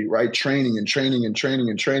spiritually, right? Training and training and training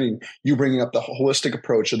and training. You bringing up the holistic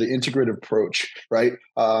approach or the integrative approach, right?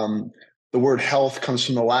 The word health comes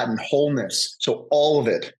from the Latin wholeness. So all of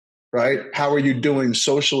it, right? How are you doing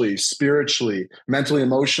socially, spiritually, mentally,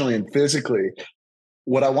 emotionally, and physically?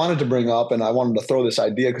 What I wanted to bring up, and I wanted to throw this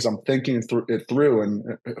idea because I'm thinking it through,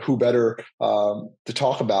 and who better to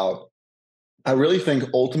talk about? I really think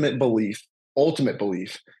ultimate belief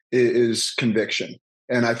is conviction.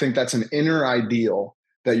 And I think that's an inner ideal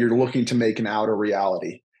that you're looking to make an outer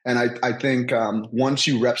reality. And I think once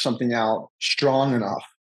you rep something out strong enough,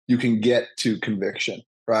 you can get to conviction,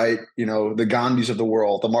 right? The Gandhis of the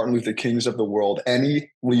world, the Martin Luther Kings of the world,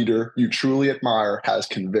 any leader you truly admire has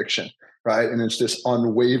conviction, right? And it's this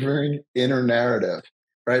unwavering inner narrative,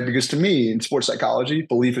 right? Because to me, in sports psychology,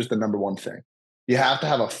 belief is the number one thing. You have to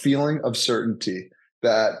have a feeling of certainty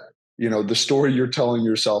that the story you're telling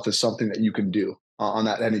yourself is something that you can do on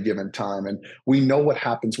that any given time. And we know what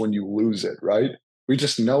happens when you lose it, right? We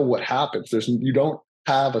just know what happens. You don't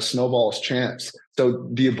have a snowball's chance. So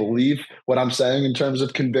do you believe what I'm saying in terms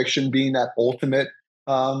of conviction being that ultimate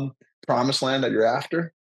promised land that you're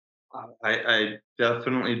after? I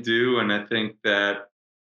definitely do, and I think that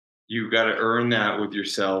you got to earn that with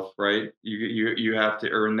yourself, right? You have to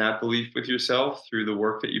earn that belief with yourself through the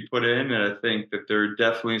work that you put in, and I think that there are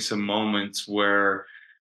definitely some moments where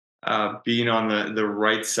being on the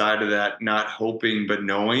right side of that, not hoping but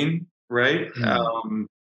knowing, right? Hmm.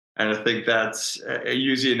 And I think I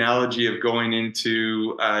use the analogy of going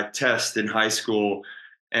into a test in high school,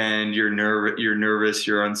 and you're nervous,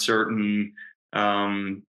 you're uncertain,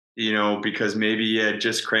 because maybe you had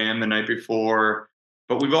just crammed the night before.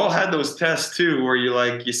 But we've all had those tests too, where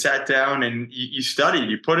you sat down and you studied,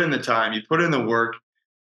 you put in the time, you put in the work,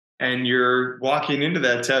 and you're walking into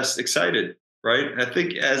that test excited, right? And I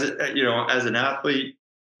think as an athlete,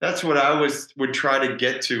 that's what would try to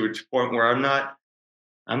get to a point where I'm not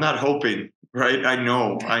hoping, right? I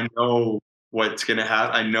know what's going to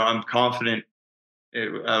happen. I know I'm confident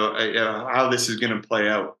how this is going to play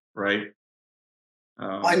out, right?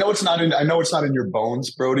 I Um, know it's not in. I know it's not in your bones,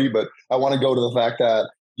 Brodie, but I want to go to the fact that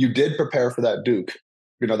you did prepare for that Duke.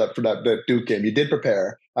 That for that Duke game, you did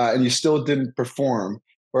prepare, and you still didn't perform.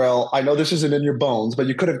 Well, I know this isn't in your bones, but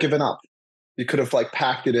you could have given up. You could have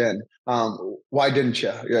packed it in. Why didn't you?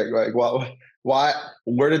 Like, why?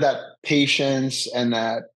 Where did that patience and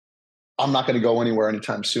that I'm not going to go anywhere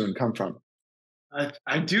anytime soon come from?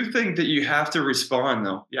 I do think that you have to respond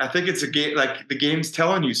though. Yeah, I think it's a game, like the game's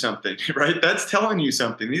telling you something, right? That's telling you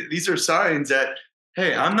something. These are signs that,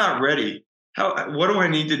 hey, I'm not ready. What do I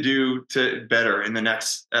need to do to better in the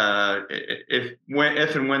next if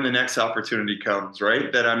and when the next opportunity comes,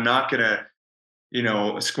 right? That I'm not gonna,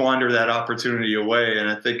 squander that opportunity away. And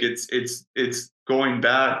I think it's going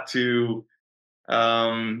back to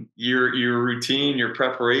your routine, your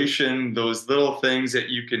preparation, those little things that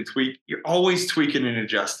you can tweak. You're always tweaking and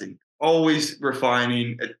adjusting, always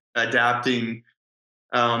refining, adapting.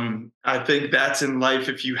 I think that's in life.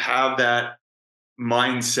 If you have that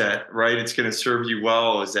mindset, right, it's going to serve you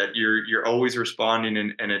well. Is that you're always responding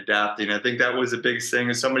and adapting. I think that was the biggest thing.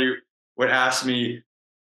 And somebody would ask me,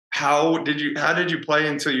 how did you play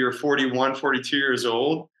until you're 41, 42 years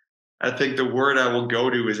old? I think the word I will go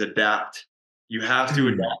to is adapt. You have to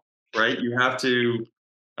Hmm. adapt, right? You have to,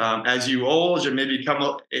 as you age and maybe become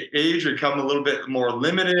a little bit more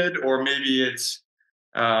limited, or maybe it's,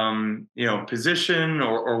 position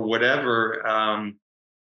or whatever.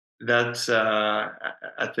 That's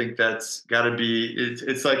I think that's got to be.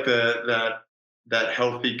 It's like that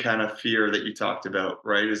healthy kind of fear that you talked about,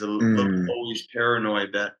 right? Is a little Mm. always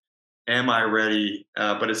paranoid that am I ready?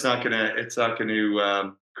 But it's not gonna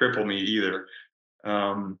cripple me either.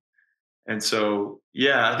 Um, and so,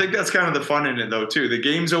 yeah, I think that's kind of the fun in it, though, too. The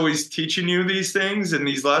game's always teaching you these things and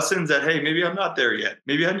these lessons that, hey, maybe I'm not there yet.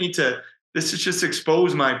 Maybe I need to. This is just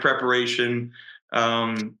expose my preparation.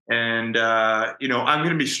 I'm going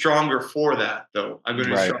to be stronger for that, though. I'm going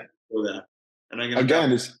to be Right. stronger for that. And I'm going to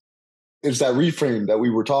Again, it's that reframe that we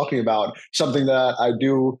were talking about, something that I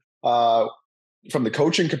do from the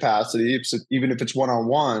coaching capacity, even if it's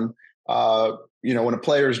one-on-one. When a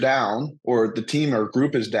player's down or the team or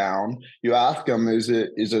group is down, you ask them, is it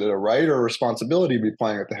a right or a responsibility to be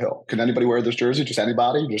playing at the Hill? Can anybody wear this jersey? Just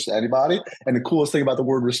anybody? And the coolest thing about the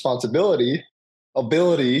word responsibility,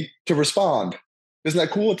 ability to respond. Isn't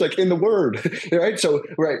that cool? It's like in the word, right? So,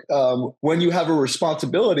 right. When you have a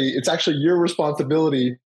responsibility, it's actually your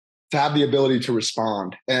responsibility to have the ability to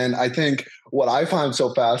respond. And I think what I find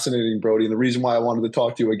so fascinating, Brodie, and the reason why I wanted to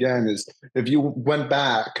talk to you again is if you went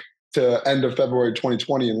back to end of February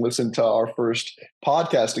 2020 and listened to our first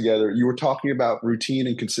podcast together, you were talking about routine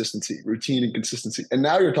and consistency. And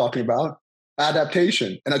now you're talking about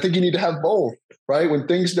adaptation. And I think you need to have both, right? When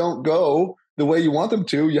things don't go the way you want them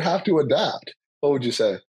to, you have to adapt. What would you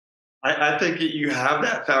say? I think you have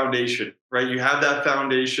that foundation, right? You have that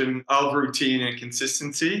foundation of routine and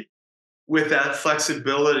consistency with that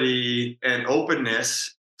flexibility and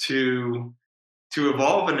openness to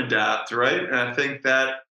evolve and adapt, right? And I think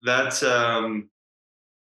that's I've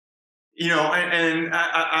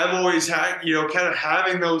always had, kind of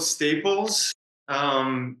having those staples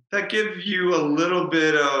that give you I'm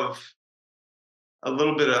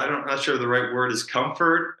not sure the right word is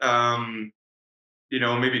comfort,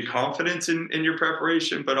 maybe confidence in your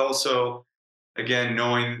preparation, but also again,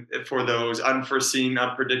 knowing for those unforeseen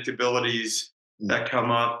unpredictabilities that come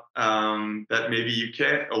up that maybe you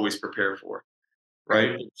can't always prepare for,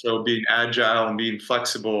 right? So being agile and being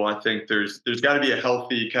flexible, I think there's got to be a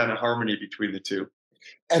healthy kind of harmony between the two.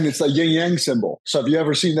 And it's a yin yang symbol. So have you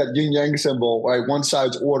ever seen that yin yang symbol, right? One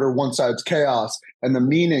side's order, one side's chaos, and the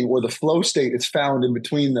meaning or the flow state is found in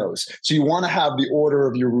between those. So you want to have the order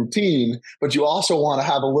of your routine, but you also want to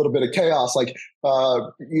have a little bit of chaos. Like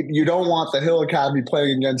you don't want the Hill Academy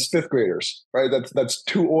playing against fifth graders, right? That's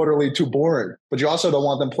too orderly, too boring. But you also don't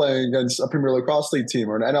want them playing against a Premier Lacrosse League team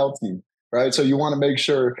or an NL team. Right. So you want to make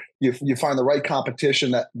sure you find the right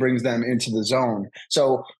competition that brings them into the zone.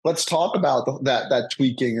 So let's talk about that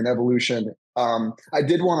tweaking and evolution. I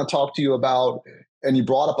did want to talk to you about, and you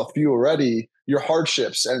brought up a few already, your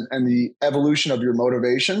hardships and the evolution of your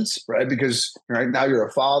motivations, right? Because right now you're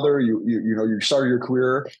a father, you started your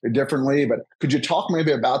career differently, but could you talk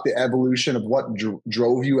maybe about the evolution of what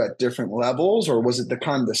drove you at different levels, or was it the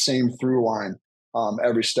kind of the same through line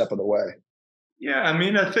every step of the way? Yeah, I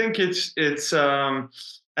mean, I think it's as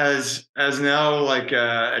now like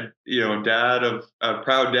a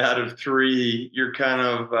proud dad of three, you're kind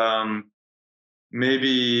of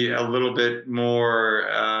maybe a little bit more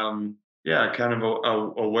kind of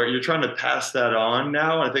aware. You're trying to pass that on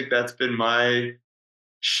now. I think that's been my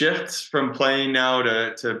shifts from playing now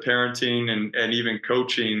to parenting and even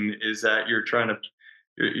coaching, is that you're trying to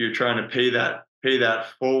pay that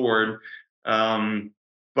forward.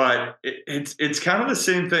 But it's kind of the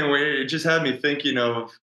same thing where it just had me thinking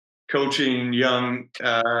of coaching young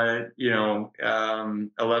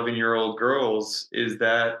 11-year-old girls, is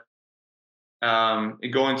that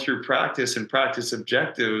going through practice and practice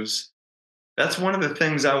objectives. That's one of the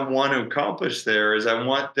things I want to accomplish there, is I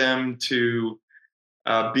want them to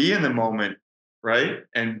be in the moment, right?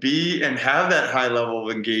 And have that high level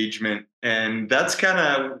of engagement. And that's kind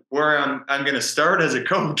of where I'm going to start as a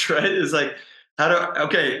coach, right? Is like,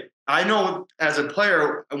 I know as a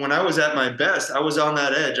player, when I was at my best, I was on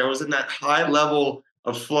that edge. I was in that high level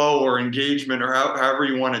of flow or engagement, or however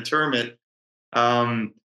you want to term it.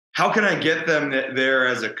 How can I get them there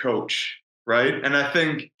as a coach, right? And I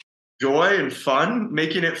think joy and fun,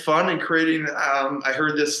 making it fun and creating, I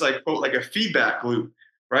heard this quote, like a feedback loop,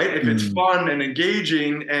 right? If it's fun and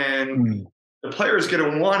engaging, and the player is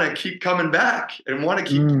going to want to keep coming back and want to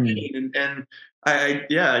keep playing. And I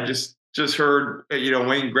just heard,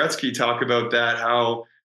 Wayne Gretzky talk about that, how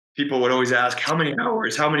people would always ask, how many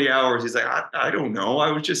hours? He's like, I don't know. I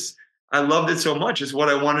loved it so much. It's what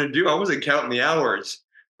I wanted to do. I wasn't counting the hours.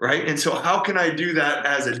 Right. And so how can I do that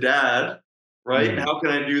as a dad? Right. And how can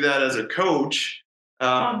I do that as a coach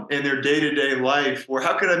in their day-to-day life? Or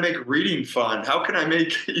how can I make reading fun? How can I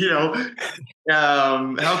make, things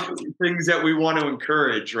that we want to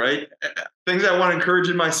encourage, right? Things I want to encourage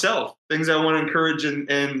in myself, things I want to encourage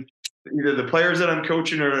in either the players that I'm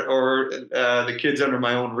coaching or the kids under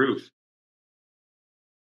my own roof.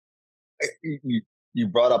 You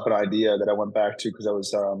brought up an idea that I went back to because I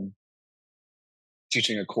was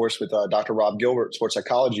teaching a course with Dr. Rob Gilbert, sports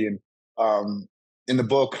psychology. And in the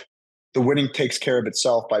book, The Winning Takes Care of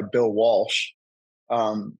Itself by Bill Walsh,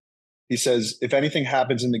 He says, if anything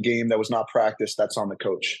happens in the game that was not practiced, that's on the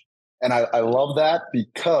coach. And I love that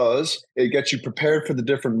because it gets you prepared for the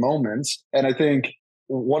different moments. And I think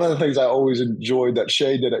one of the things I always enjoyed that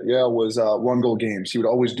Shea did at Yale was one goal games. He would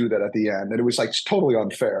always do that at the end. And it was like totally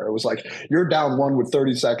unfair. It was like, you're down one with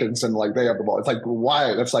 30 seconds and like they have the ball. It's like,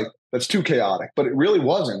 why? That's too chaotic. But it really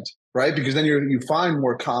wasn't, right? Because then you find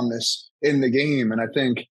more calmness in the game. And I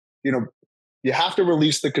think, you have to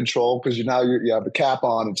release the control because you have the cap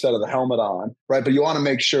on instead of the helmet on, right? But you want to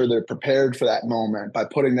make sure they're prepared for that moment by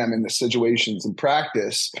putting them in the situations in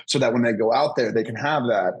practice so that when they go out there, they can have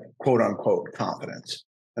that quote unquote confidence.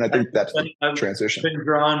 And I think that's the transition. I've been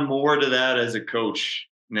drawn more to that as a coach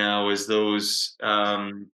now is those,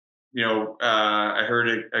 I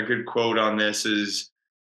heard a good quote on this is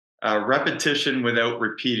repetition without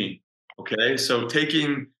repeating. Okay. So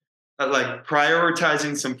taking, like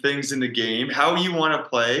prioritizing some things in the game, how you want to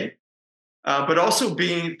play, but also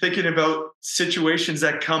thinking about situations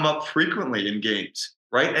that come up frequently in games,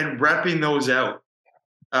 right? And repping those out,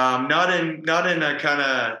 not in a kind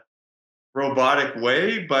of robotic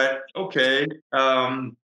way, but okay.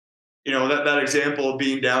 That example of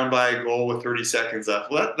being down by a goal with 30 seconds left.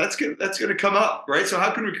 Well, that's good. That's going to come up, right? So how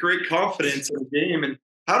can we create confidence in the game? And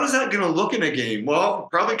how is that going to look in a game? Well,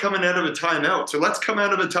 probably coming out of a timeout. So let's come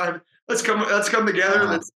out of a time. Let's come together.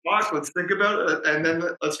 Let's talk. Let's think about it, and then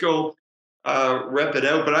let's go rep it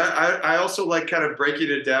out. But I also like kind of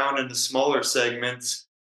breaking it down into smaller segments.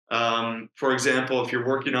 For example, if you're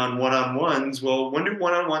working on one-on-ones, well, when do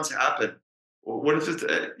one-on-ones happen? What if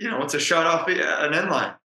it's a shot off an end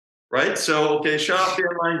line, right? So okay, shot off the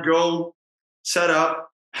end line, go set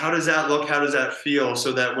up. How does that look? How does that feel?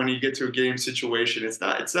 So that when you get to a game situation, it's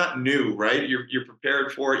not new, right? You're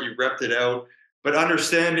prepared for it. You repped it out. But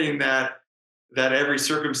understanding that every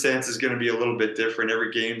circumstance is going to be a little bit different.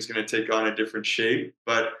 Every game is going to take on a different shape.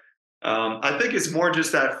 But I think it's more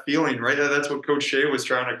just that feeling, right? That's what Coach Shea was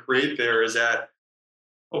trying to create there is that,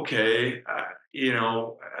 okay,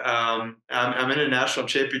 I'm in a national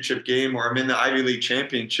championship game or I'm in the Ivy League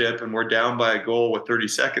championship and we're down by a goal with 30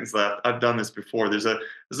 seconds left. I've done this before. There's a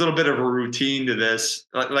little bit of a routine to this.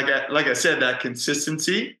 Like I said, that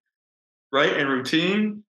consistency, right? And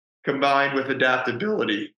routine combined with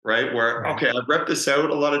adaptability, right? Where, okay, I've repped this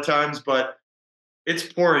out a lot of times, but it's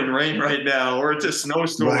pouring rain right now, or it's a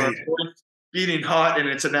snowstorm, right. Or it's beating hot and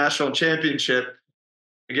it's a national championship.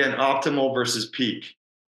 Again, optimal versus peak.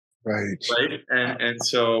 Right. And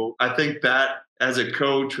so I think that as a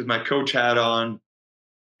coach with my coach hat on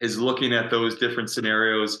is looking at those different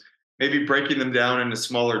scenarios, maybe breaking them down into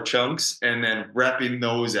smaller chunks and then repping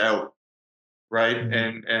those out. Right.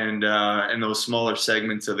 Mm-hmm. And those smaller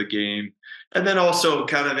segments of the game. And then also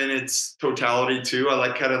kind of in its totality too. I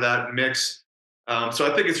like kind of that mix. So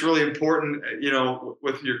I think it's really important,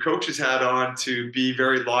 with your coach's hat on to be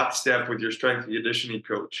very lockstep with your strength and conditioning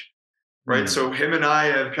coach. Right. Mm-hmm. So him and I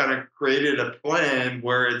have kind of created a plan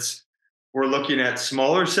where we're looking at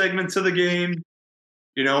smaller segments of the game,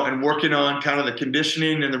 and working on kind of the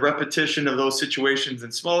conditioning and the repetition of those situations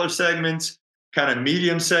in smaller segments, kind of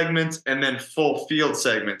medium segments, and then full field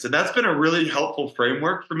segments. And that's been a really helpful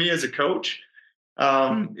framework for me as a coach,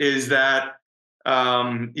 is that,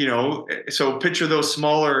 so picture those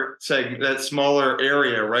smaller segments, that smaller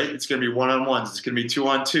area, right? It's going to be one-on-ones. It's going to be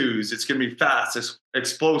 2-on-2s. It's going to be fast,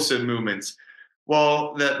 explosive movements.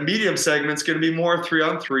 Well, that medium segment's going to be more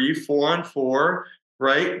 3-on-3, 4-on-4,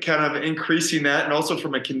 right? Kind of increasing that. And also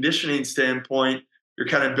from a conditioning standpoint, you're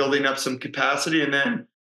kind of building up some capacity. And then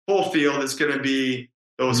full field is going to be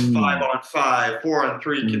those 5-on-5,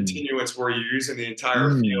 4-on-3 continuous where you're using the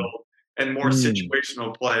entire field and more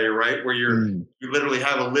situational play, right? Where you literally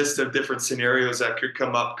have a list of different scenarios that could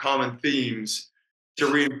come up, common themes to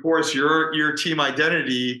reinforce your team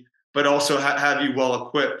identity, but also have you well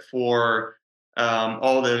equipped for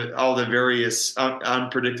all the various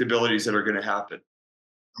unpredictabilities that are going to happen.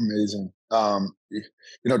 Amazing.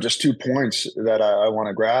 Just 2 points that I want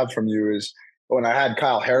to grab from you is when I had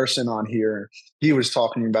Kyle Harrison on here, he was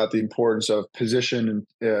talking about the importance of position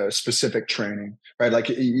and specific training, right? Like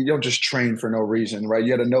you don't just train for no reason, right?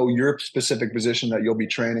 You got to know your specific position that you'll be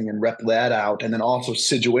training and rep that out. And then also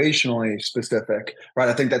situationally specific, right?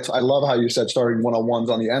 I think I love how you said starting one-on-ones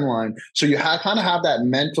on the end line. So you kind of have that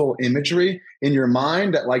mental imagery in your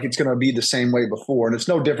mind that like it's going to be the same way before. And it's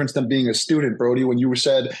no difference than being a student, Brodie. When you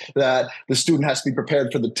said that the student has to be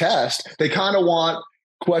prepared for the test, they kind of want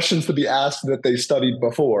questions to be asked that they studied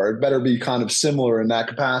before. It better be kind of similar in that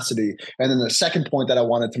capacity. And then the second point that I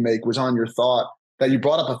wanted to make was on your thought that you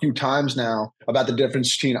brought up a few times now about the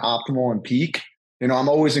difference between optimal and peak. I'm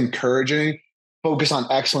always encouraging focus on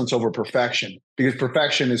excellence over perfection, because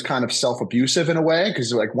perfection is kind of self-abusive in a way,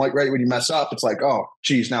 because like right when you mess up, it's like, oh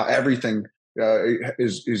geez, now everything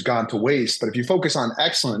is gone to waste. But if you focus on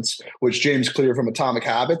excellence, which James Clear from Atomic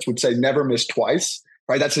Habits would say never miss twice,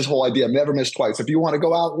 right? That's his whole idea, never miss twice. If you want to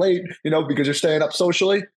go out late, because you're staying up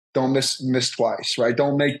socially, don't miss twice, right?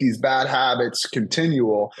 Don't make these bad habits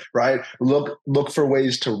continual, right? Look for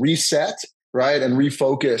ways to reset, right, and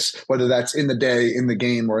refocus, whether that's in the day, in the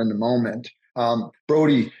game, or in the moment.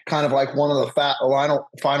 Brodie, kind of like one of the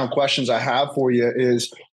final questions I have for you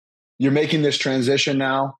is, you're making this transition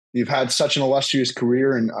now. You've had such an illustrious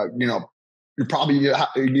career, and you're probably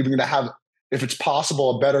even going to have, if it's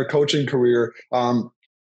possible, a better coaching career.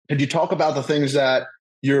 Could you talk about the things that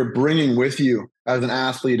you're bringing with you as an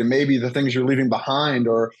athlete, and maybe the things you're leaving behind,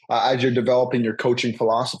 or as you're developing your coaching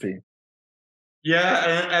philosophy?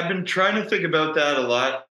 Yeah, I've been trying to think about that a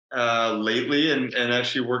lot lately, and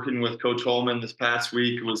actually working with Coach Holman this past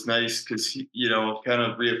week was nice because he, kind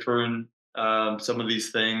of reaffirmed some of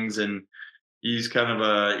these things, and he's kind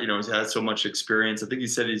of he's had so much experience. I think he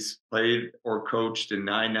said he's played or coached in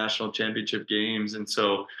 9 national championship games, and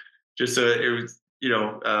so just it was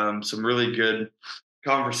some really good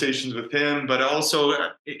conversations with him, but also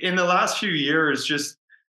in the last few years, just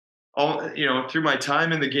all through my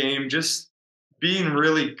time in the game, just being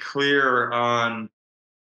really clear on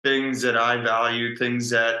things that I value, things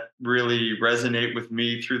that really resonate with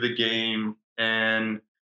me through the game, and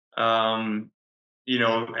um,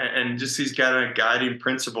 and just these kind of guiding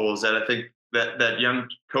principles that I think that young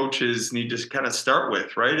coaches need to kind of start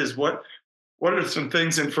with, right? Is what are some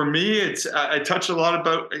things? And for me, it's I touch a lot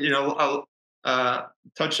about I'll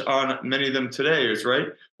touch on many of them today. Is right.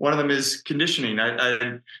 One of them is conditioning.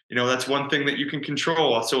 That's one thing that you can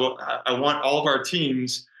control. So I want all of our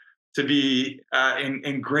teams to be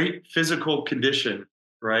in great physical condition,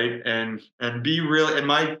 right? And be real. And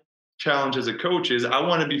my challenge as a coach is I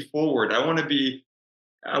want to be forward. I want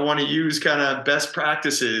to use kind of best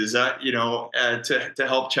practices, to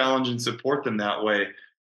help challenge and support them that way.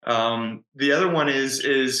 The other one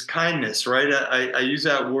is kindness, right? I use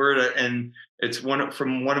that word, and it's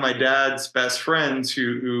from one of my dad's best friends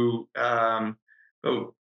who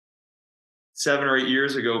 7 or 8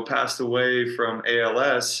 years ago passed away from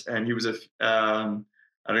ALS, and he was an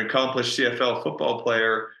accomplished CFL football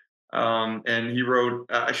player. And he wrote,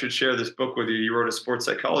 I should share this book with you. He wrote a sports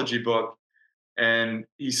psychology book, and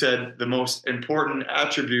he said the most important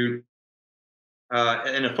attribute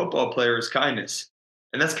in a football player is kindness.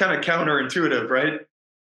 And that's kind of counterintuitive, right?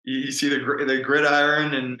 You see the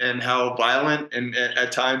gridiron and how violent and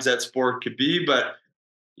at times that sport could be, but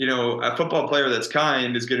a football player that's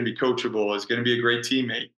kind is going to be coachable, is going to be a great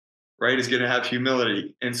teammate, right? Is going to have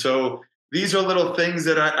humility, and so these are little things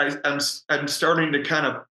that I'm starting to kind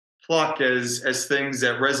of pluck as things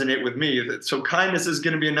that resonate with me. So kindness is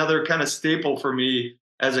going to be another kind of staple for me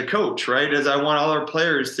as a coach, right? As I want all our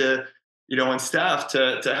players to, and staff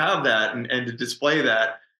to have that and to display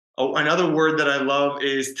that. Oh, another word that I love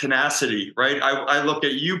is tenacity, right? I look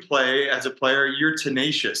at you play as a player, you're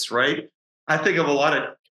tenacious, right? I think of a lot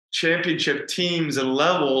of championship teams and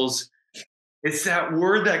levels. It's that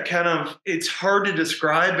word that it's hard to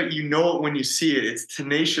describe, but you know it when you see it. It's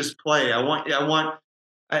tenacious play. I want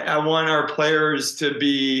our players to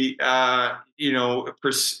be,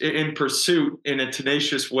 in pursuit in a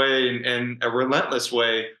tenacious way and a relentless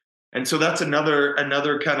way. And so that's another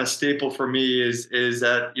kind of staple for me is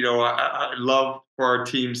that I love for our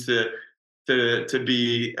teams to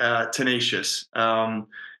be tenacious.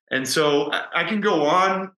 And so I can go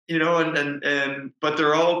on, but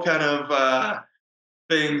they're all kind of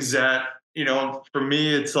things that for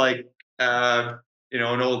me it's like an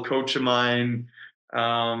old coach of mine,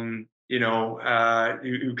 who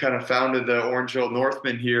kind of founded the Orangeville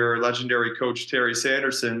Northmen here, legendary coach Terry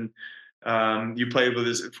Sanderson. You played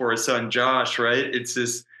with for his son Josh, right? It's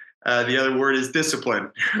this. The other word is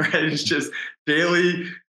discipline, right? It's just daily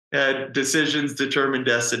decisions determine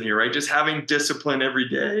destiny, right? Just having discipline every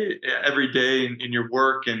day in your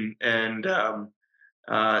work, and that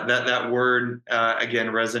word again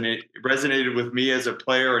resonated with me as a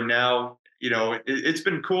player, and now it's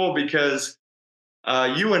been cool because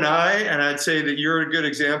you and I'd say that you're a good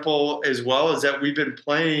example as well, is that we've been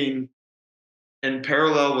playing in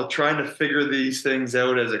parallel with trying to figure these things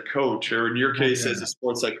out as a coach, or in your case, as a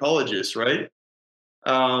sports psychologist, right?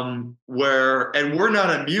 And we're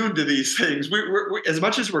not immune to these things. We're as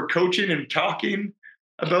much as we're coaching and talking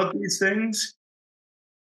about these things,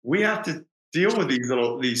 we have to deal with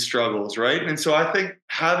these struggles, right? And so I think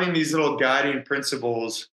having these little guiding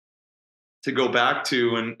principles to go back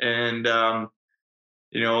to and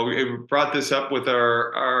we brought this up with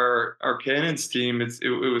our cannons team.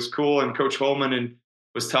 It was cool, and Coach Holman and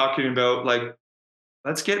was talking about like,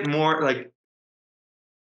 let's get more like,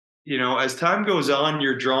 as time goes on,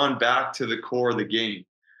 you're drawn back to the core of the game,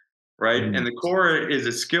 right? Mm. And the core is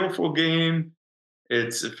a skillful game.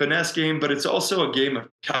 It's a finesse game, but it's also a game of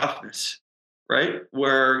toughness, right?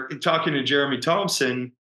 Where talking to Jeremy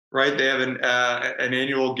Thompson, right? They have an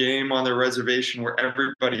annual game on their reservation where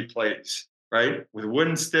everybody plays, right? With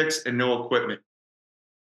wooden sticks and no equipment.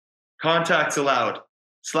 Contacts allowed,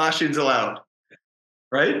 slashing's allowed,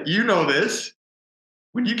 right? You know this.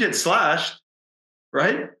 When you get slashed,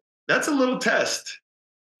 right? That's a little test,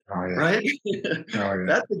 Oh yeah. right? Oh yeah.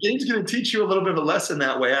 That the game's going to teach you a little bit of a lesson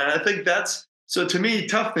that way. And I think that's so to me,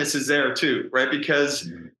 toughness is there too, right? Because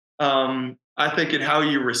I think in how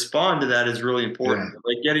you respond to that is really important. Yeah.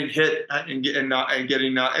 Like getting hit and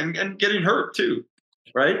getting hurt too,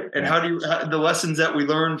 right? And Yeah. how do the lessons that we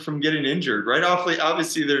learn from getting injured, right?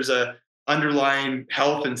 Obviously, there's a underlying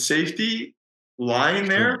health and safety line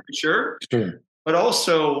there Sure. for sure, Sure. but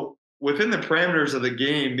also within the parameters of the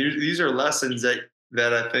game, these are lessons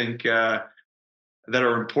that I think that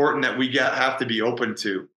are important that we have to be open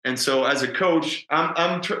to. And so, as a coach,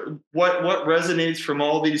 what resonates from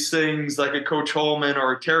all these things, like a Coach Holman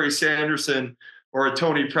or a Terry Sanderson or a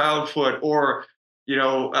Tony Proudfoot, or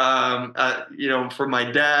from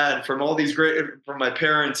my dad, from all these from my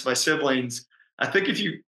parents, my siblings. I think if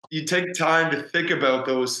you take time to think about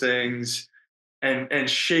those things and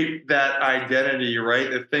shape that identity, right?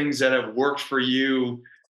 The things that have worked for you,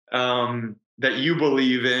 that you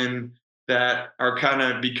believe in, that are kind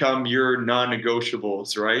of become your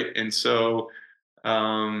non-negotiables, right? And so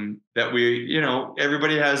that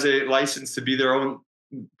everybody has a license to be their own,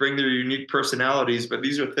 bring their unique personalities, but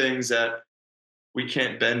these are things that we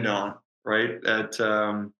can't bend on, right? That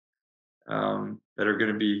are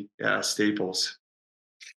going to be staples.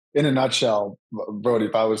 In a nutshell, Brodie,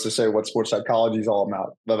 if I was to say what sports psychology is all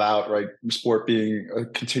about, right? Sport being a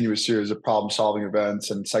continuous series of problem-solving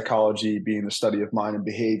events, and psychology being the study of mind and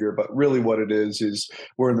behavior. But really, what it is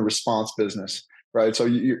we're in the response business, right? So,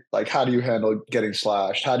 you like, how do you handle getting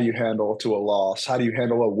slashed? How do you handle to a loss? How do you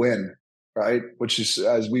handle a win? Right, which is,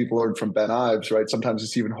 as we've learned from Ben Ives, right? Sometimes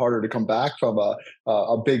it's even harder to come back from a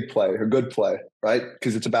big play, a good play, right?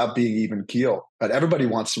 Because it's about being even keel. But everybody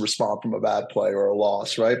wants to respond from a bad play or a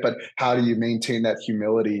loss, right? But how do you maintain that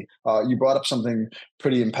humility? You brought up something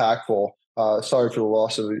pretty impactful. Sorry for the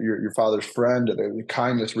loss of your father's friend. The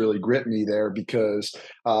kindness really gripped me there, because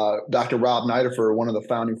Dr. Rob Niederfer, one of the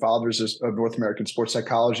founding fathers of North American sports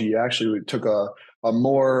psychology, actually took a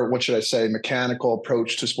more, what should I say, mechanical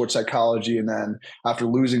approach to sports psychology. And then after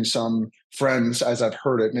losing some friends, as I've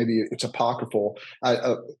heard it, maybe it's apocryphal,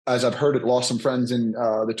 as I've heard it, lost some friends in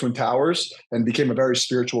the Twin Towers and became a very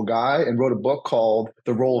spiritual guy, and wrote a book called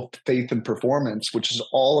The Role of Faith in Performance, which is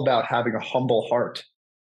all about having a humble heart.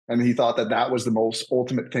 And he thought that was the most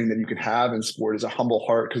ultimate thing that you could have in sport, is a humble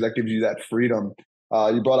heart, because that gives you that freedom.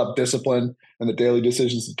 You brought up discipline and the daily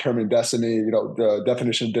decisions determine destiny. The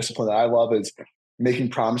definition of discipline that I love is making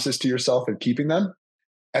promises to yourself and keeping them.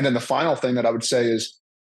 And then the final thing that I would say is,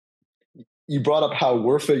 you brought up how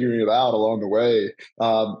we're figuring it out along the way.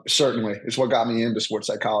 Certainly, it's what got me into sports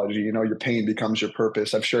psychology. Your pain becomes your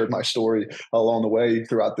purpose. I've shared my story along the way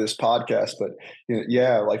throughout this podcast, but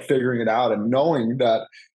like figuring it out and knowing that.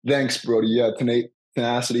 Thanks, Brodie. Yeah,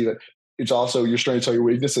 tenacity, but it's also your strengths are your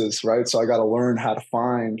weaknesses, right? So I got to learn how to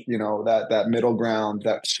find, that middle ground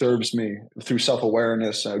that serves me through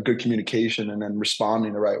self-awareness, good communication, and then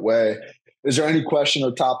responding the right way. Is there any question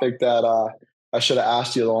or topic that I should have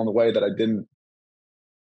asked you along the way that I didn't?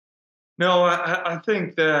 No, I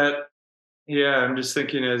think that, I'm just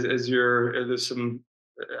thinking there's some,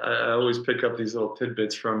 I always pick up these little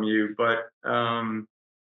tidbits from you, but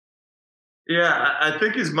I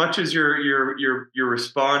think as much as you're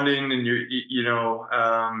responding, and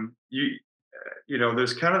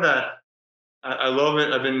there's kind of that. I love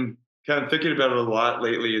it. I've been kind of thinking about it a lot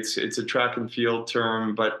lately. It's a track and field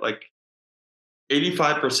term, but like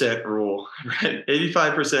 85% rule, right?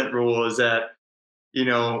 85% rule is that,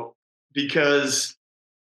 because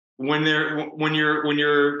when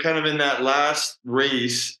you're kind of in that last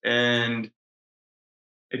race, and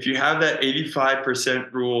if you have that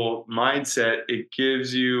 85% rule mindset, it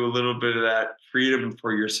gives you a little bit of that freedom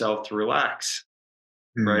for yourself to relax,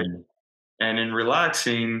 right? Hmm. And in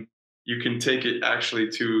relaxing, you can take it actually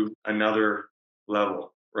to another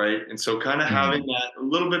level, right? And so kind of having Hmm. that a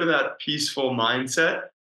little bit of that peaceful mindset.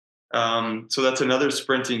 So that's another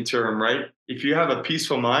sprinting term, right? If you have a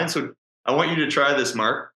peaceful mind, so I want you to try this,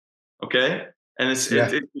 Mark. Okay. and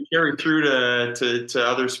it carried through to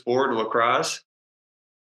other sport, lacrosse.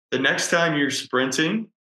 The next time you're sprinting,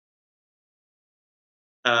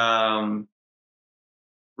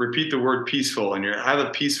 repeat the word peaceful, and have a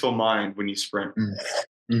peaceful mind when you sprint.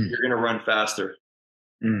 You're going to run faster.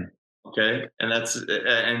 Okay.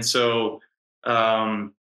 And so, I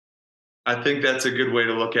think that's a good way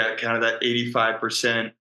to look at kind of that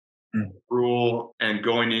 85% rule and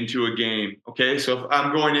going into a game. Okay. So if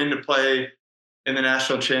I'm going in to play in the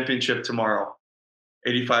national championship tomorrow,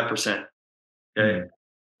 85%. Okay.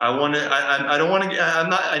 I want to, I don't want to,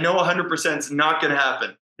 I know 100% is not going to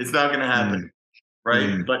happen. It's not going to happen.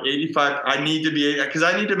 Right. But 85, I need to be, because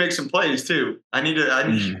I need to make some plays too. I need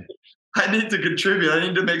to contribute. I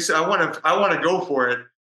need to make, I want to go for it.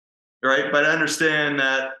 Right. But I understand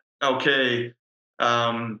that, okay.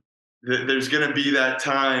 There's going to be that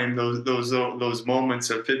time, those moments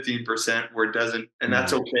of 15% where it doesn't, and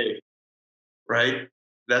that's okay. Right.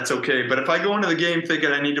 That's okay. But if I go into the game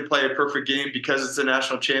thinking I need to play a perfect game because it's a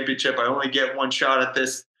national championship, I only get one shot at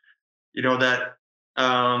this,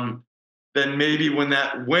 then maybe when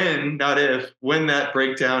that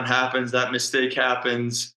breakdown happens, that mistake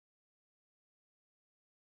happens,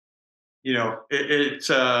 it's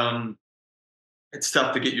tough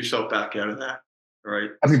to get yourself back out of that.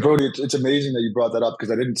 Right. I mean, Brodie, it's amazing that you brought that up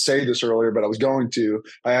because I didn't say this earlier, but I was going to.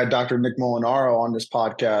 I had Dr. Nick Molinaro on this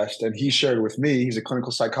podcast, and he shared with me, he's a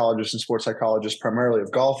clinical psychologist and sports psychologist, primarily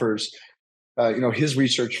of golfers. His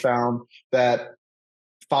research found that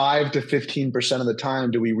 5 to 15% of the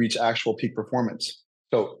time do we reach actual peak performance.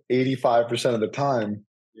 So 85% of the time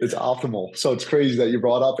is optimal. So it's crazy that you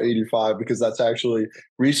brought up 85 because that's actually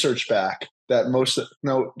research back. That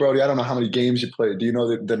Brodie, I don't know how many games you played. Do you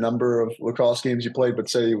know the number of lacrosse games you played? But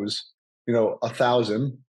say it was,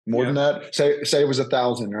 1,000, more than that. Say it was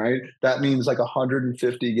 1,000, right? That means like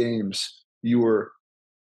 150 games you were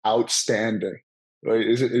outstanding, right?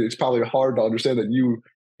 It's probably hard to understand that you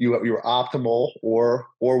were optimal or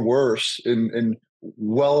worse in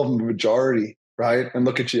well of the majority, right? And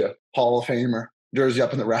look at you, Hall of Famer. Jersey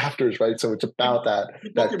up in the rafters, right? So it's about that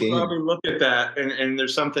game. You can probably look at that, and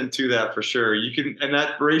there's something to that for sure. You can, and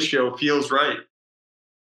that ratio feels right.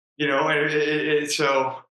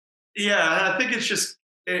 So yeah, I think it's just,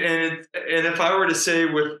 and if I were to say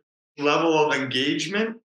with level of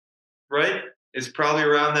engagement, right, it's probably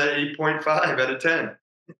around that 8.5 out of 10.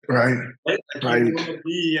 Right. Like you want to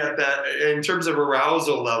be at that in terms of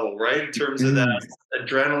arousal level, right? In terms of that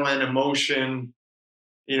adrenaline, emotion.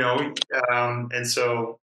 And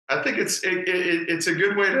so I think it's a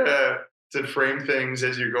good way to frame things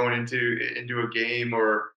as you're going into a game,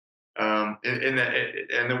 or and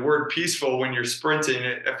the word peaceful when you're sprinting.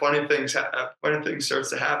 Funny things starts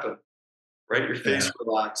to happen, right? Your face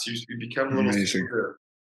relaxes, you become a little smoother,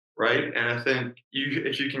 right? And I think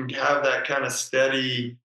if you can have that kind of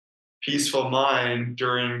steady, peaceful mind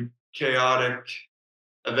during chaotic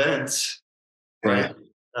events, right?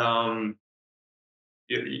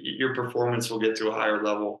 Your performance will get to a higher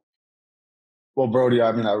level. Well, Brodie,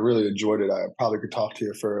 I mean, I really enjoyed it. I probably could talk to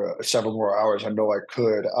you for several more hours. I know I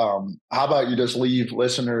could. How about you just leave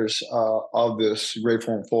listeners of this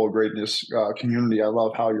Grateful and Full of Greatness community? I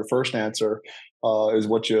love how your first answer is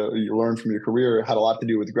what you learned from your career. It had a lot to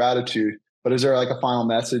do with gratitude. But is there like a final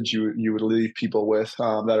message you would leave people with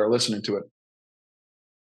that are listening to it?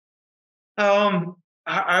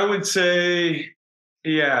 I would say,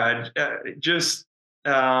 just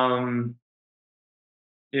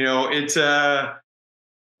it's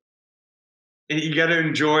you got to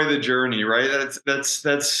enjoy the journey, right?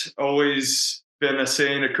 That's always been a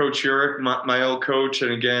saying of Coach Urick, my old coach.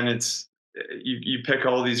 And again, it's you pick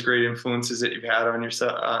all these great influences that you've had on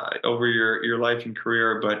yourself over your life and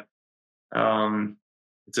career, but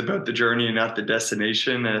it's about the journey and not the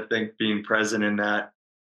destination. And I think being present in that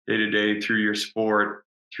day to day through your sport,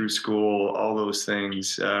 through school, all those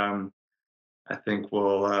things, I think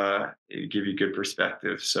will give you good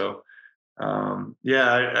perspective. So, thanks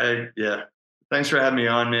for having me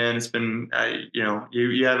on, man. It's been,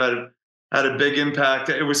 you have had a big impact.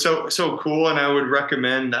 It was so cool, and I would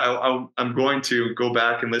recommend. I'm going to go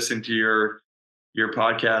back and listen to your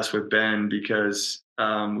podcast with Ben, because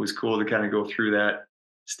it was cool to kind of go through that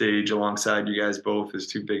stage alongside you guys both as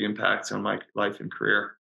two big impacts on my life and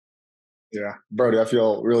career. Yeah, Brodie, I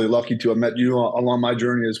feel really lucky to have met you along my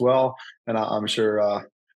journey as well, and I'm sure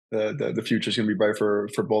the future is going to be bright for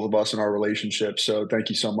both of us in our relationship. So thank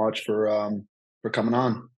you so much for coming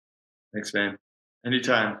on. Thanks, man.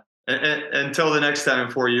 Anytime. And until the next time,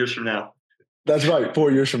 4 years from now. That's right.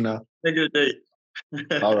 4 years from now. Make it a date.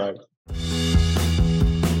 All right.